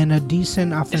QB and a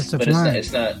decent offensive line.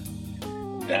 It's not.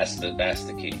 That's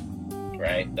the key,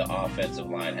 right? The offensive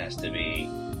line has to be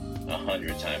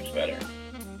 100 times better,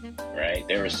 right?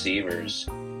 Their receivers,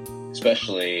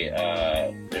 especially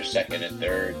their second and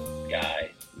third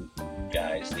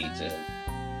guys, need to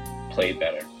play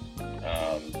better.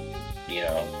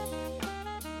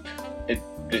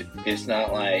 It's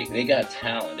not like they got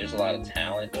talent. There's a lot of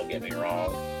talent. Don't get me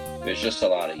wrong. There's just a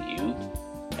lot of youth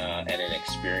and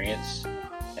inexperience,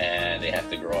 and they have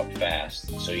to grow up fast.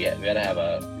 So you got to have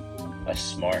a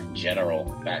smart general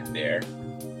back there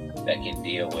that can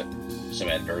deal with some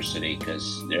adversity,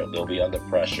 because they'll be under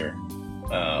pressure,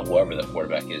 whoever the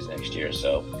quarterback is next year.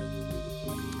 So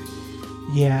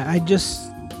yeah,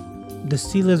 the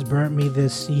Steelers burnt me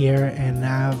this year, and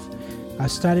I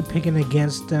started picking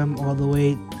against them all the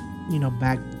way,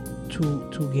 back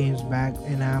two games back,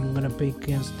 and I'm gonna pick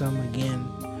against them again.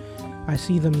 I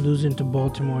see them losing to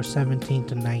Baltimore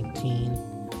 17-19.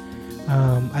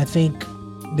 I think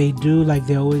they do like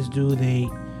they always do. They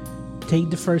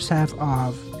take the first half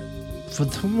off. For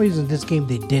some reason, this game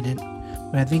they didn't,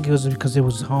 but I think it was because it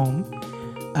was home.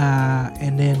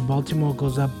 And then Baltimore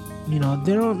goes up. They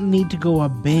don't need to go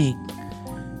up big.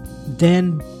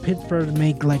 Then Pittsburgh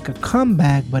make like a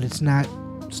comeback, but it's not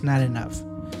enough.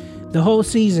 The whole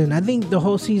season, I think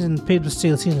Pittsburgh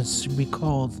Steelers season should be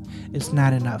called "It's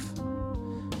Not Enough,"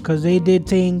 because they did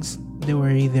things. They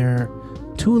were either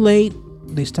too late.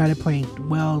 They started playing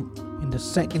well in the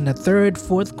third,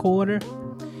 fourth quarter.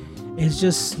 It's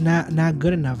just not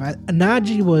good enough.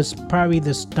 Najee was probably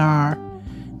the star.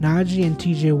 Najee and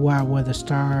TJ Watt were the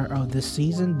star of this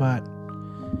season, but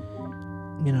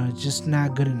it's just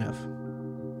not good enough.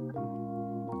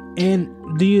 And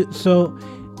so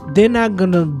they're not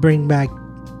gonna bring back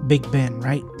Big Ben,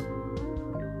 right?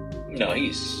 No,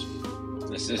 this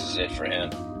is it for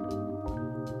him.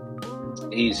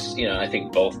 He's, I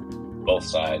think both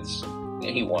sides,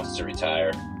 he wants to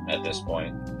retire at this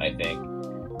point, I think.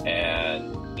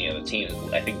 And,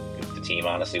 I think the team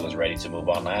honestly was ready to move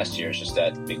on last year. It's just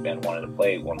that Big Ben wanted to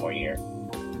play one more year.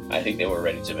 I think they were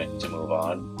ready to move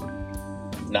on.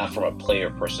 Not from a player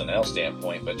personnel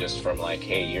standpoint, but just from like,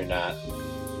 hey, you're not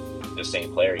the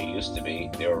same player you used to be.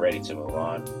 They were ready to move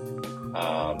on.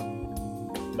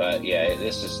 But yeah,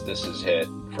 this is hit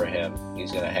for him.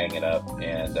 He's going to hang it up,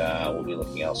 and we'll be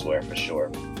looking elsewhere for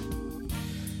sure.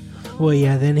 Well,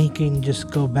 yeah, then he can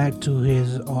just go back to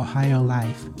his Ohio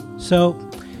life. So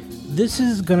this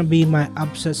is going to be my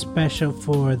upset special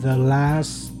for the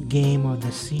last game of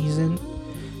the season.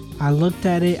 I looked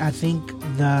at it. I think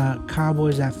the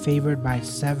Cowboys are favored by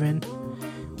 7.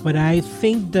 But I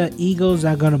think the Eagles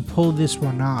are going to pull this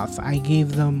one off. I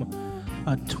gave them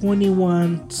a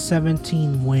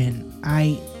 21-17 win.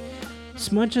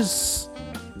 As much as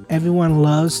everyone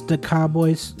loves the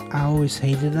Cowboys, I always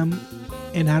hated them.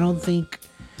 And I think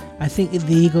the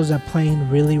Eagles are playing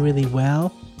really, really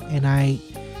well. And I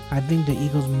think the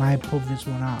Eagles might pull this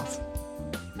one off.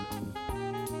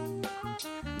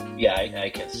 Yeah, I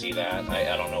can see that.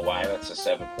 I don't know why that's a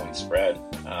 7-point spread.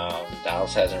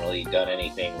 Dallas hasn't really done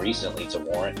anything recently to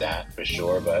warrant that for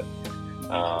sure, but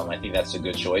I think that's a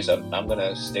good choice. I'm going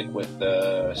to stick with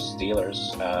the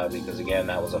Steelers because again,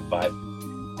 that was a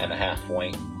 5.5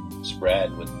 point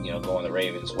spread with going the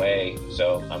Ravens' way.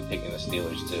 So I'm picking the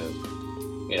Steelers to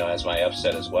as my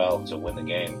upset as well to win the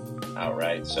game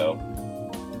outright. So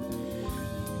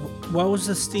what was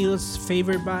the Steelers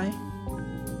favored by?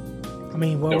 I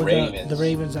mean, what were the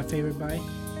Ravens are favored by?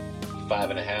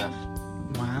 5.5.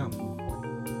 Wow.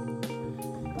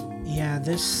 Yeah,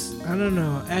 I don't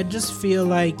know. I just feel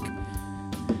like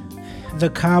the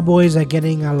Cowboys are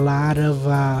getting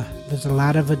there's a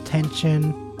lot of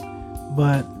attention,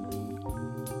 but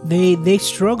they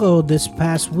struggled this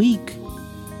past week.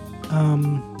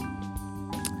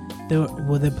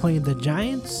 Were they playing the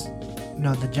Giants?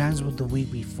 No, the Giants were the week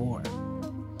before.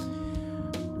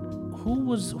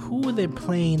 Who were they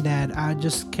playing that I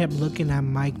just kept looking at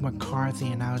Mike McCarthy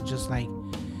and I was just like,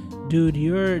 dude,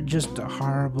 you're just a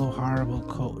horrible, horrible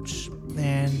coach.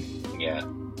 And yeah,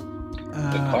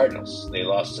 the Cardinals. They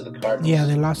lost to the Cardinals. Yeah,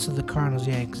 they lost to the Cardinals.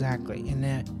 Yeah, exactly. And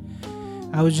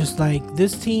I was just like,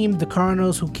 this team, the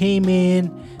Cardinals, who came in,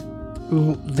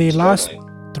 they lost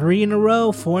 3 in a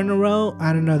row, 4 in a row.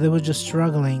 I don't know. They were just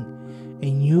struggling,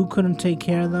 and you couldn't take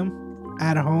care of them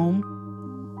at home.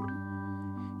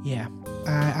 Yeah,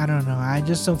 I don't know. I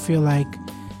just don't feel like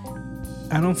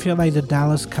the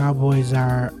Dallas Cowboys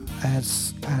are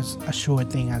as a sure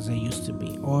thing as they used to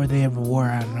be, or they ever were.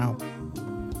 I don't know.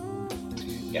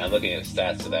 Yeah, I'm looking at the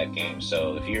stats of that game.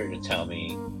 So if you were to tell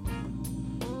me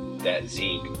that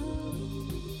Zeke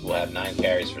will have 9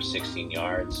 carries for 16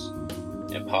 yards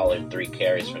and Pollard 3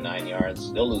 carries for 9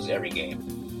 yards, they'll lose every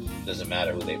game. Doesn't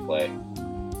matter who they play.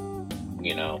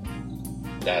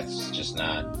 That's just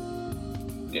not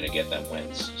going to get them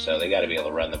wins. So they got to be able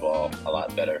to run the ball a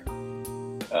lot better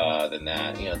than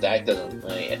that. Dak doesn't.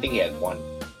 I think he had 1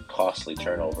 costly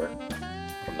turnover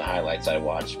from the highlights I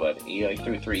watched, but he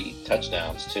threw 3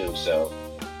 touchdowns too. So,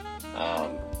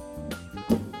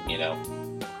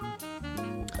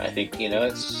 I think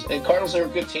and Cardinals are a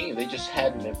good team. They just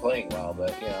hadn't been playing well,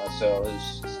 but so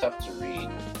it's tough to read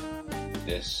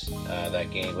that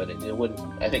game. But it wouldn't.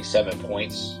 I think 7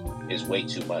 points is way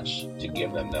too much to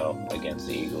give them though against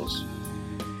the Eagles.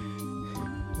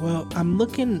 Well, I'm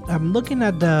looking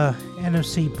at the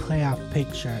NFC playoff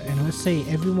picture, and let's say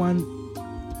everyone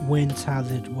wins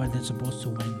where they're supposed to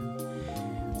win.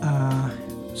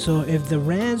 So if the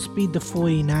Rams beat the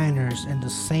 49ers and the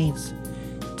Saints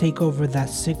take over that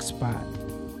 6th spot,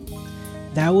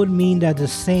 that would mean that the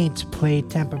Saints play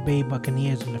Tampa Bay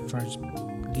Buccaneers in the first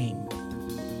game.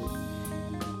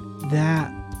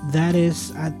 That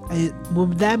is,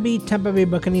 would that be Tampa Bay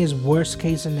Buccaneers' worst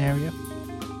case scenario?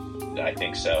 I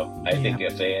think so. I think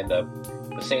if they end up,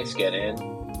 the Saints get in,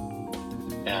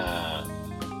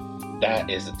 that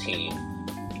is a team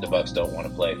the Bucs don't want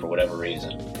to play for whatever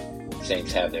reason. The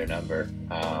Saints have their number.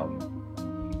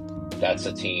 That's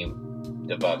a team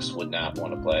the Bucs would not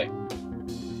want to play.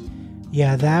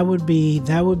 Yeah, that would be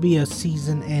a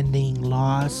season-ending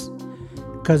loss,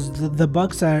 because the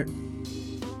Bucs are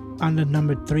on the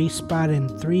number 3 spot, and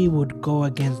 3 would go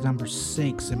against number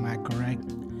 6. Am I correct?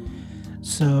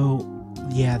 So,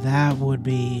 yeah, that would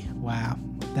be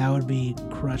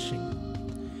crushing.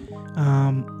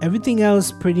 Everything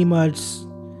else pretty much,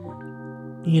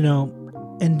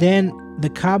 and then the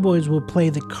Cowboys will play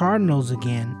the Cardinals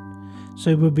again, so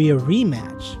it would be a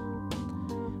rematch.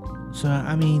 So,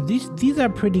 I mean, these are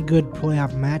pretty good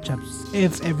playoff matchups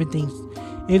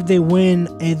if they win,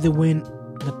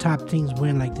 the top teams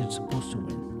win like they're supposed to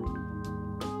win.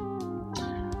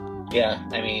 Yeah,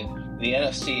 I mean, the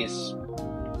NFC is,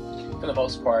 for the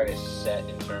most part, is set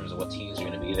in terms of what teams are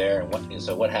going to be there, and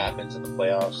so what happens in the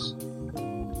playoffs,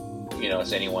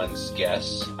 it's anyone's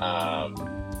guess.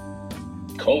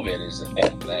 COVID is a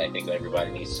thing that I think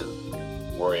everybody needs to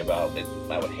worry about.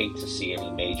 I would hate to see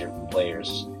any major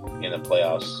players in the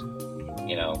playoffs,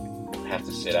 have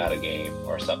to sit out a game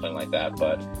or something like that.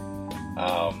 But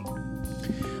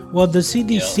well, the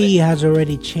CDC has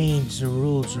already changed the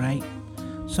rules, right?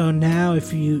 So now,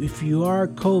 if you are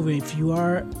COVID, if you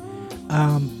are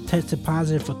tested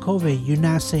positive for COVID, you're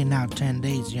not sitting out 10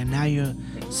 days. You're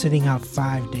sitting out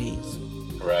 5 days.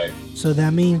 Right. So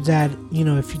that means that,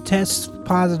 if you test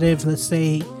positive, let's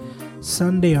say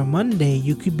Sunday or Monday,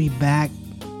 you could be back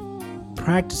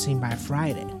practicing by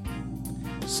Friday,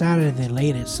 Saturday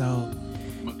latest. So.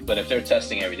 But if they're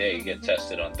testing every day, you get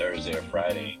tested on Thursday or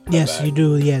Friday. Yes, you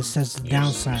do. Yes, that's the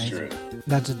downside.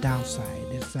 That's a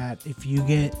downside. Is that if you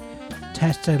get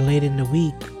tested late in the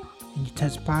week and you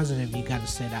test positive, you got to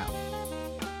sit out.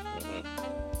 Mm-hmm.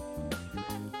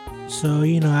 So,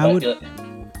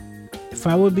 if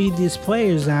I would be these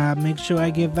players, I make sure I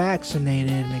get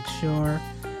vaccinated, make sure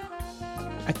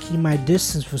I keep my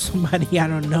distance from somebody I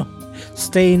don't know,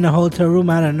 stay in the hotel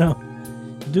room, I don't know,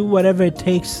 do whatever it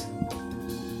takes.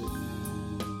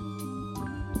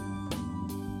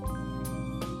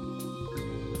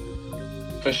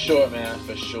 For sure, man,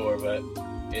 for sure. But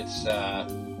it's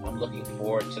I'm looking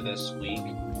forward to this week.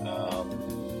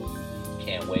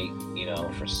 Can't wait,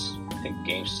 I think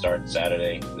games start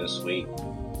Saturday this week.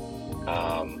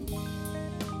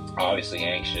 Obviously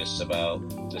anxious about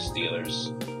the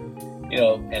Steelers.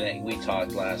 And we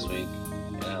talked last week,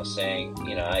 and I was saying,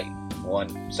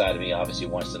 one side of me obviously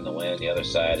wants them to win. The other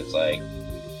side, it's like,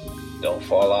 don't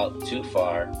fall out too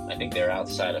far. I think they're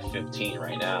outside of 15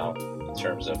 right now in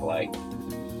terms of like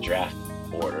draft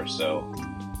order. So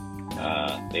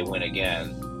they win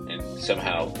again and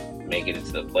somehow make it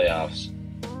into the playoffs.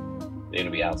 They're going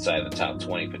to be outside the top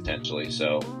 20 potentially.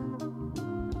 So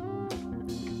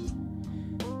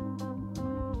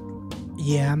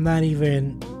yeah, I'm not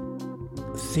even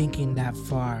thinking that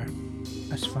far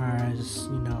as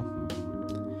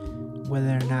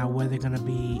whether or not they're going to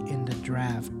be in the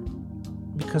draft,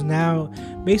 because now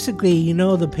basically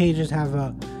the Patriots have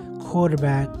a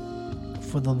quarterback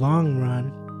for the long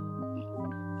run,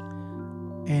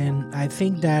 and I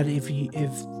think that if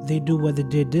they do what they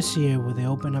did this year, where they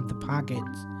open up the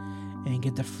pockets and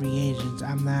get the free agents,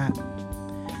 I'm not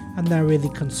really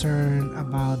concerned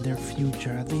about their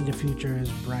future. I think the future is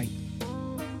bright.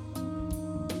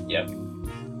 Yep.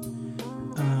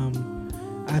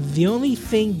 The only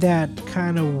thing that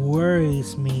kind of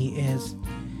worries me is,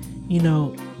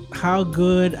 how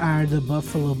good are the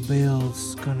Buffalo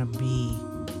Bills gonna be?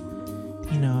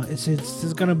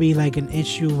 It's gonna be like an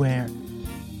issue where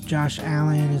Josh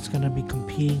Allen is gonna be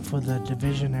competing for the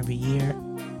division every year.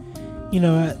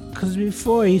 Because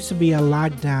before it used to be a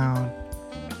lockdown.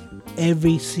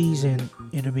 Every season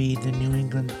it'll be the New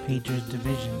England Patriots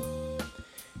division.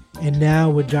 And now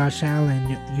with Josh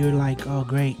Allen, you're like, oh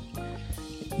great.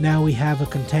 Now we have a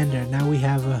contender. Now we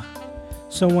have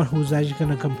someone who's actually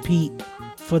going to compete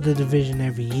for the division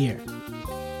every year.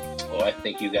 Well, I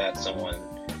think you got someone.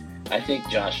 I think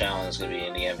Josh Allen is going to be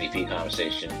in the MVP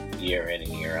conversation year in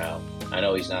and year out. I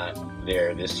know he's not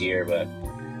there this year, but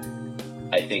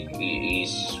I think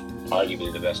he's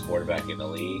arguably the best quarterback in the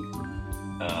league.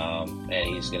 And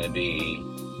he's going to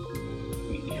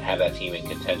have that team in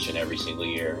contention every single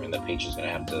year, and the Patriots are going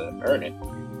to have to earn it.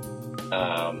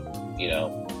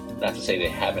 Not to say they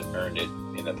haven't earned it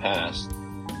in the past,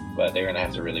 but they're going to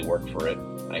have to really work for it,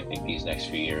 I think, these next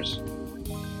few years.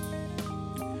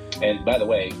 And by the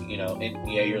way,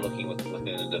 you're looking within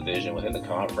the division, within the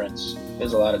conference.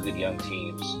 There's a lot of good young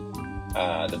teams.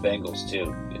 The Bengals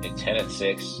too. At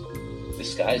 10-6, the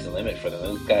sky's the limit for them.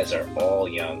 Those guys are all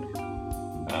young,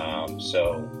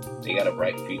 so they got a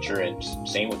bright future. And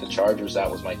same with the Chargers. That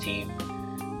was my team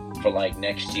for like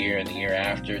next year and the year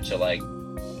after to like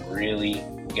really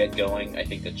get going. I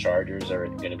think the Chargers are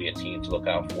going to be a team to look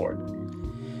out for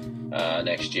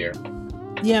next year.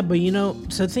 Yeah, but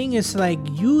so the thing is, like,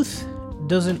 youth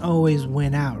doesn't always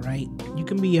win out, right? You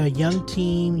can be a young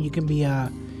team, you can be I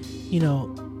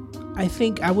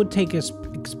think I would take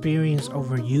experience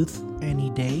over youth any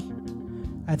day.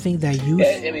 I think that youth...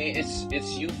 Yeah, I mean,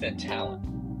 it's youth and talent.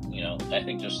 I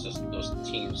think just those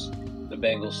teams, the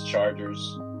Bengals,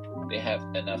 Chargers, they have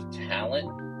enough talent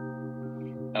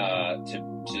to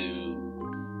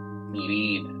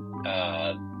lead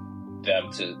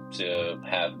them to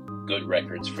have good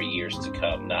records for years to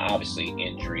come. Now, obviously,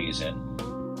 injuries and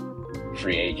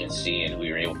free agency, and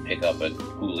we were able to pick up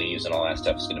who leaves and all that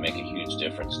stuff is going to make a huge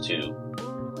difference too.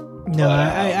 No,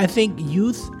 I think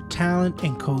youth, talent,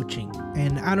 and coaching.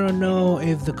 And I don't know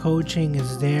if the coaching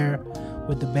is there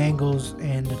with the Bengals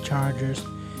and the Chargers.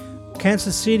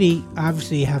 Kansas City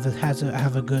obviously have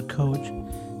a good coach.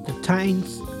 The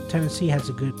Titans, Tennessee has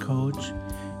a good coach.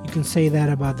 You can say that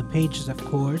about the Patriots, of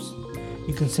course.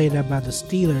 You can say that about the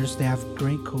Steelers. They have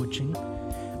great coaching.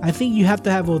 I think you have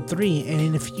to have all three.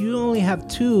 And if you only have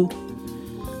two,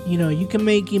 you can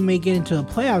make it into the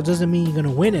playoffs. Doesn't mean you're going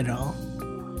to win it all.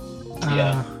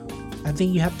 Yeah. I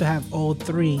think you have to have all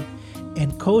three.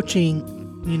 And coaching,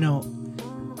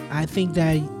 I think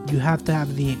that you have to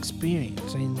have the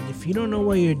experience. And if you don't know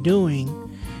what you're doing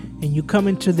and you come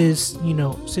into this,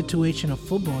 situation of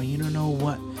football, you don't know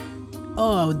what,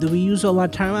 oh, do we use all our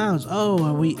timeouts?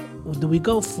 Oh, do we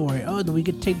go for it? Oh, do we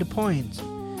take the points?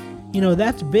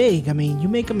 That's big. I mean, you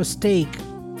make a mistake,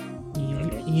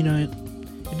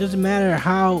 it doesn't matter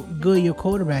how good your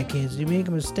quarterback is. You make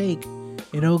a mistake,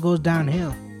 it all goes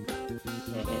downhill.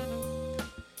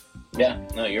 Yeah,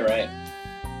 no, you're right.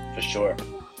 For sure.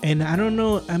 And I don't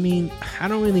know. I mean, I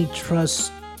don't really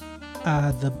trust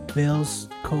the Bills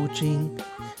coaching.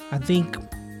 I think,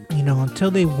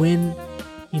 until they win,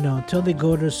 until they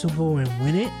go to the Super Bowl and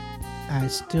win it, I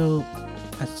still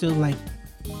like,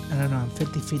 I don't know, I'm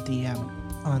 50-50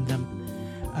 on them.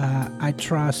 I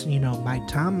trust, Mike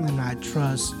Tomlin. I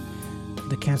trust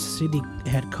the Kansas City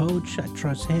head coach. I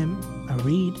trust him,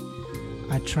 Reed.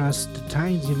 I trust the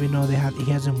Titans, even though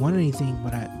he hasn't won anything,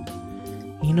 but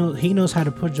he knows how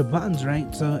to push the buttons,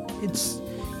 right? So it's,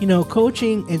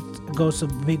 coaching, it goes a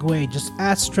big way. Just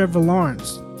ask Trevor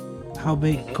Lawrence how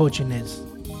big coaching is,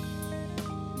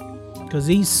 because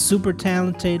he's super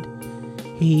talented.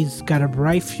 He's got a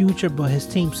bright future, but his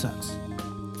team sucks.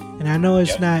 And I know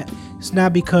it's not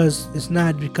because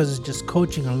it's just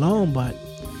coaching alone, but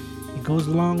it goes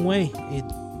a long way.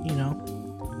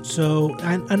 So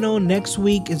I know next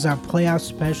week is our playoff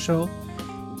special,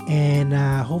 and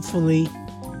hopefully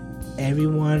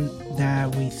everyone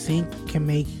that we think can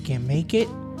make it,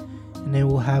 and then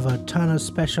we'll have a ton of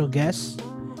special guests,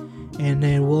 and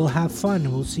then we'll have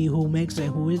fun. We'll see who makes it,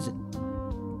 who isn't.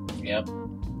 Yep.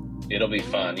 It'll be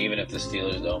fun. Even if the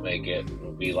Steelers don't make it,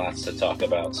 there'll be lots to talk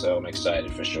about, so I'm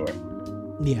excited for sure.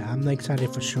 Yeah, I'm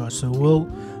excited for sure. So we'll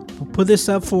put this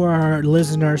up for our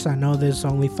listeners. I know there's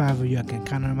only 5 of you. I can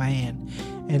count on my hand.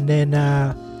 And then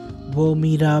we'll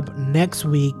meet up next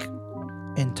week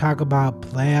and talk about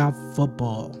playoff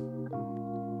football.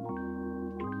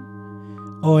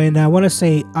 Oh, and I want to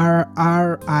say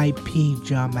R.I.P.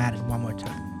 John Madden one more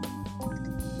time.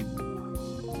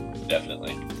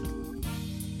 Definitely.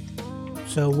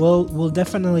 So we'll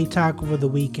definitely talk over the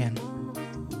weekend.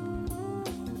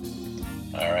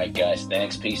 All right, guys.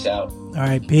 Thanks. Peace out. All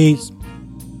right, peace.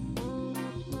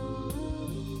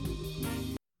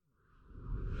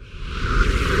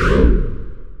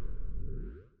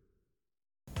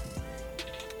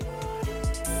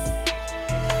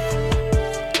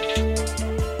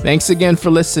 Thanks again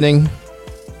for listening.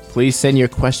 Please send your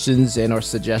questions and or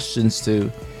suggestions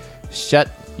to Shut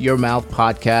Your Mouth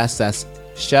Podcast. That's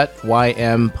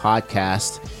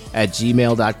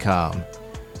shutympodcast@gmail.com.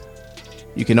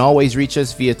 You can always reach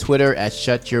us via Twitter at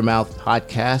Shut Your Mouth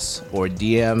Podcast, or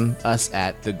DM us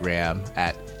at the gram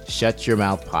at Shut Your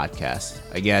Mouth Podcast.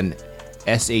 Again,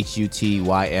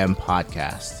 SHUTYM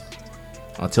Podcast.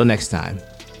 Until next time,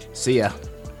 see ya.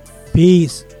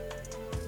 Peace.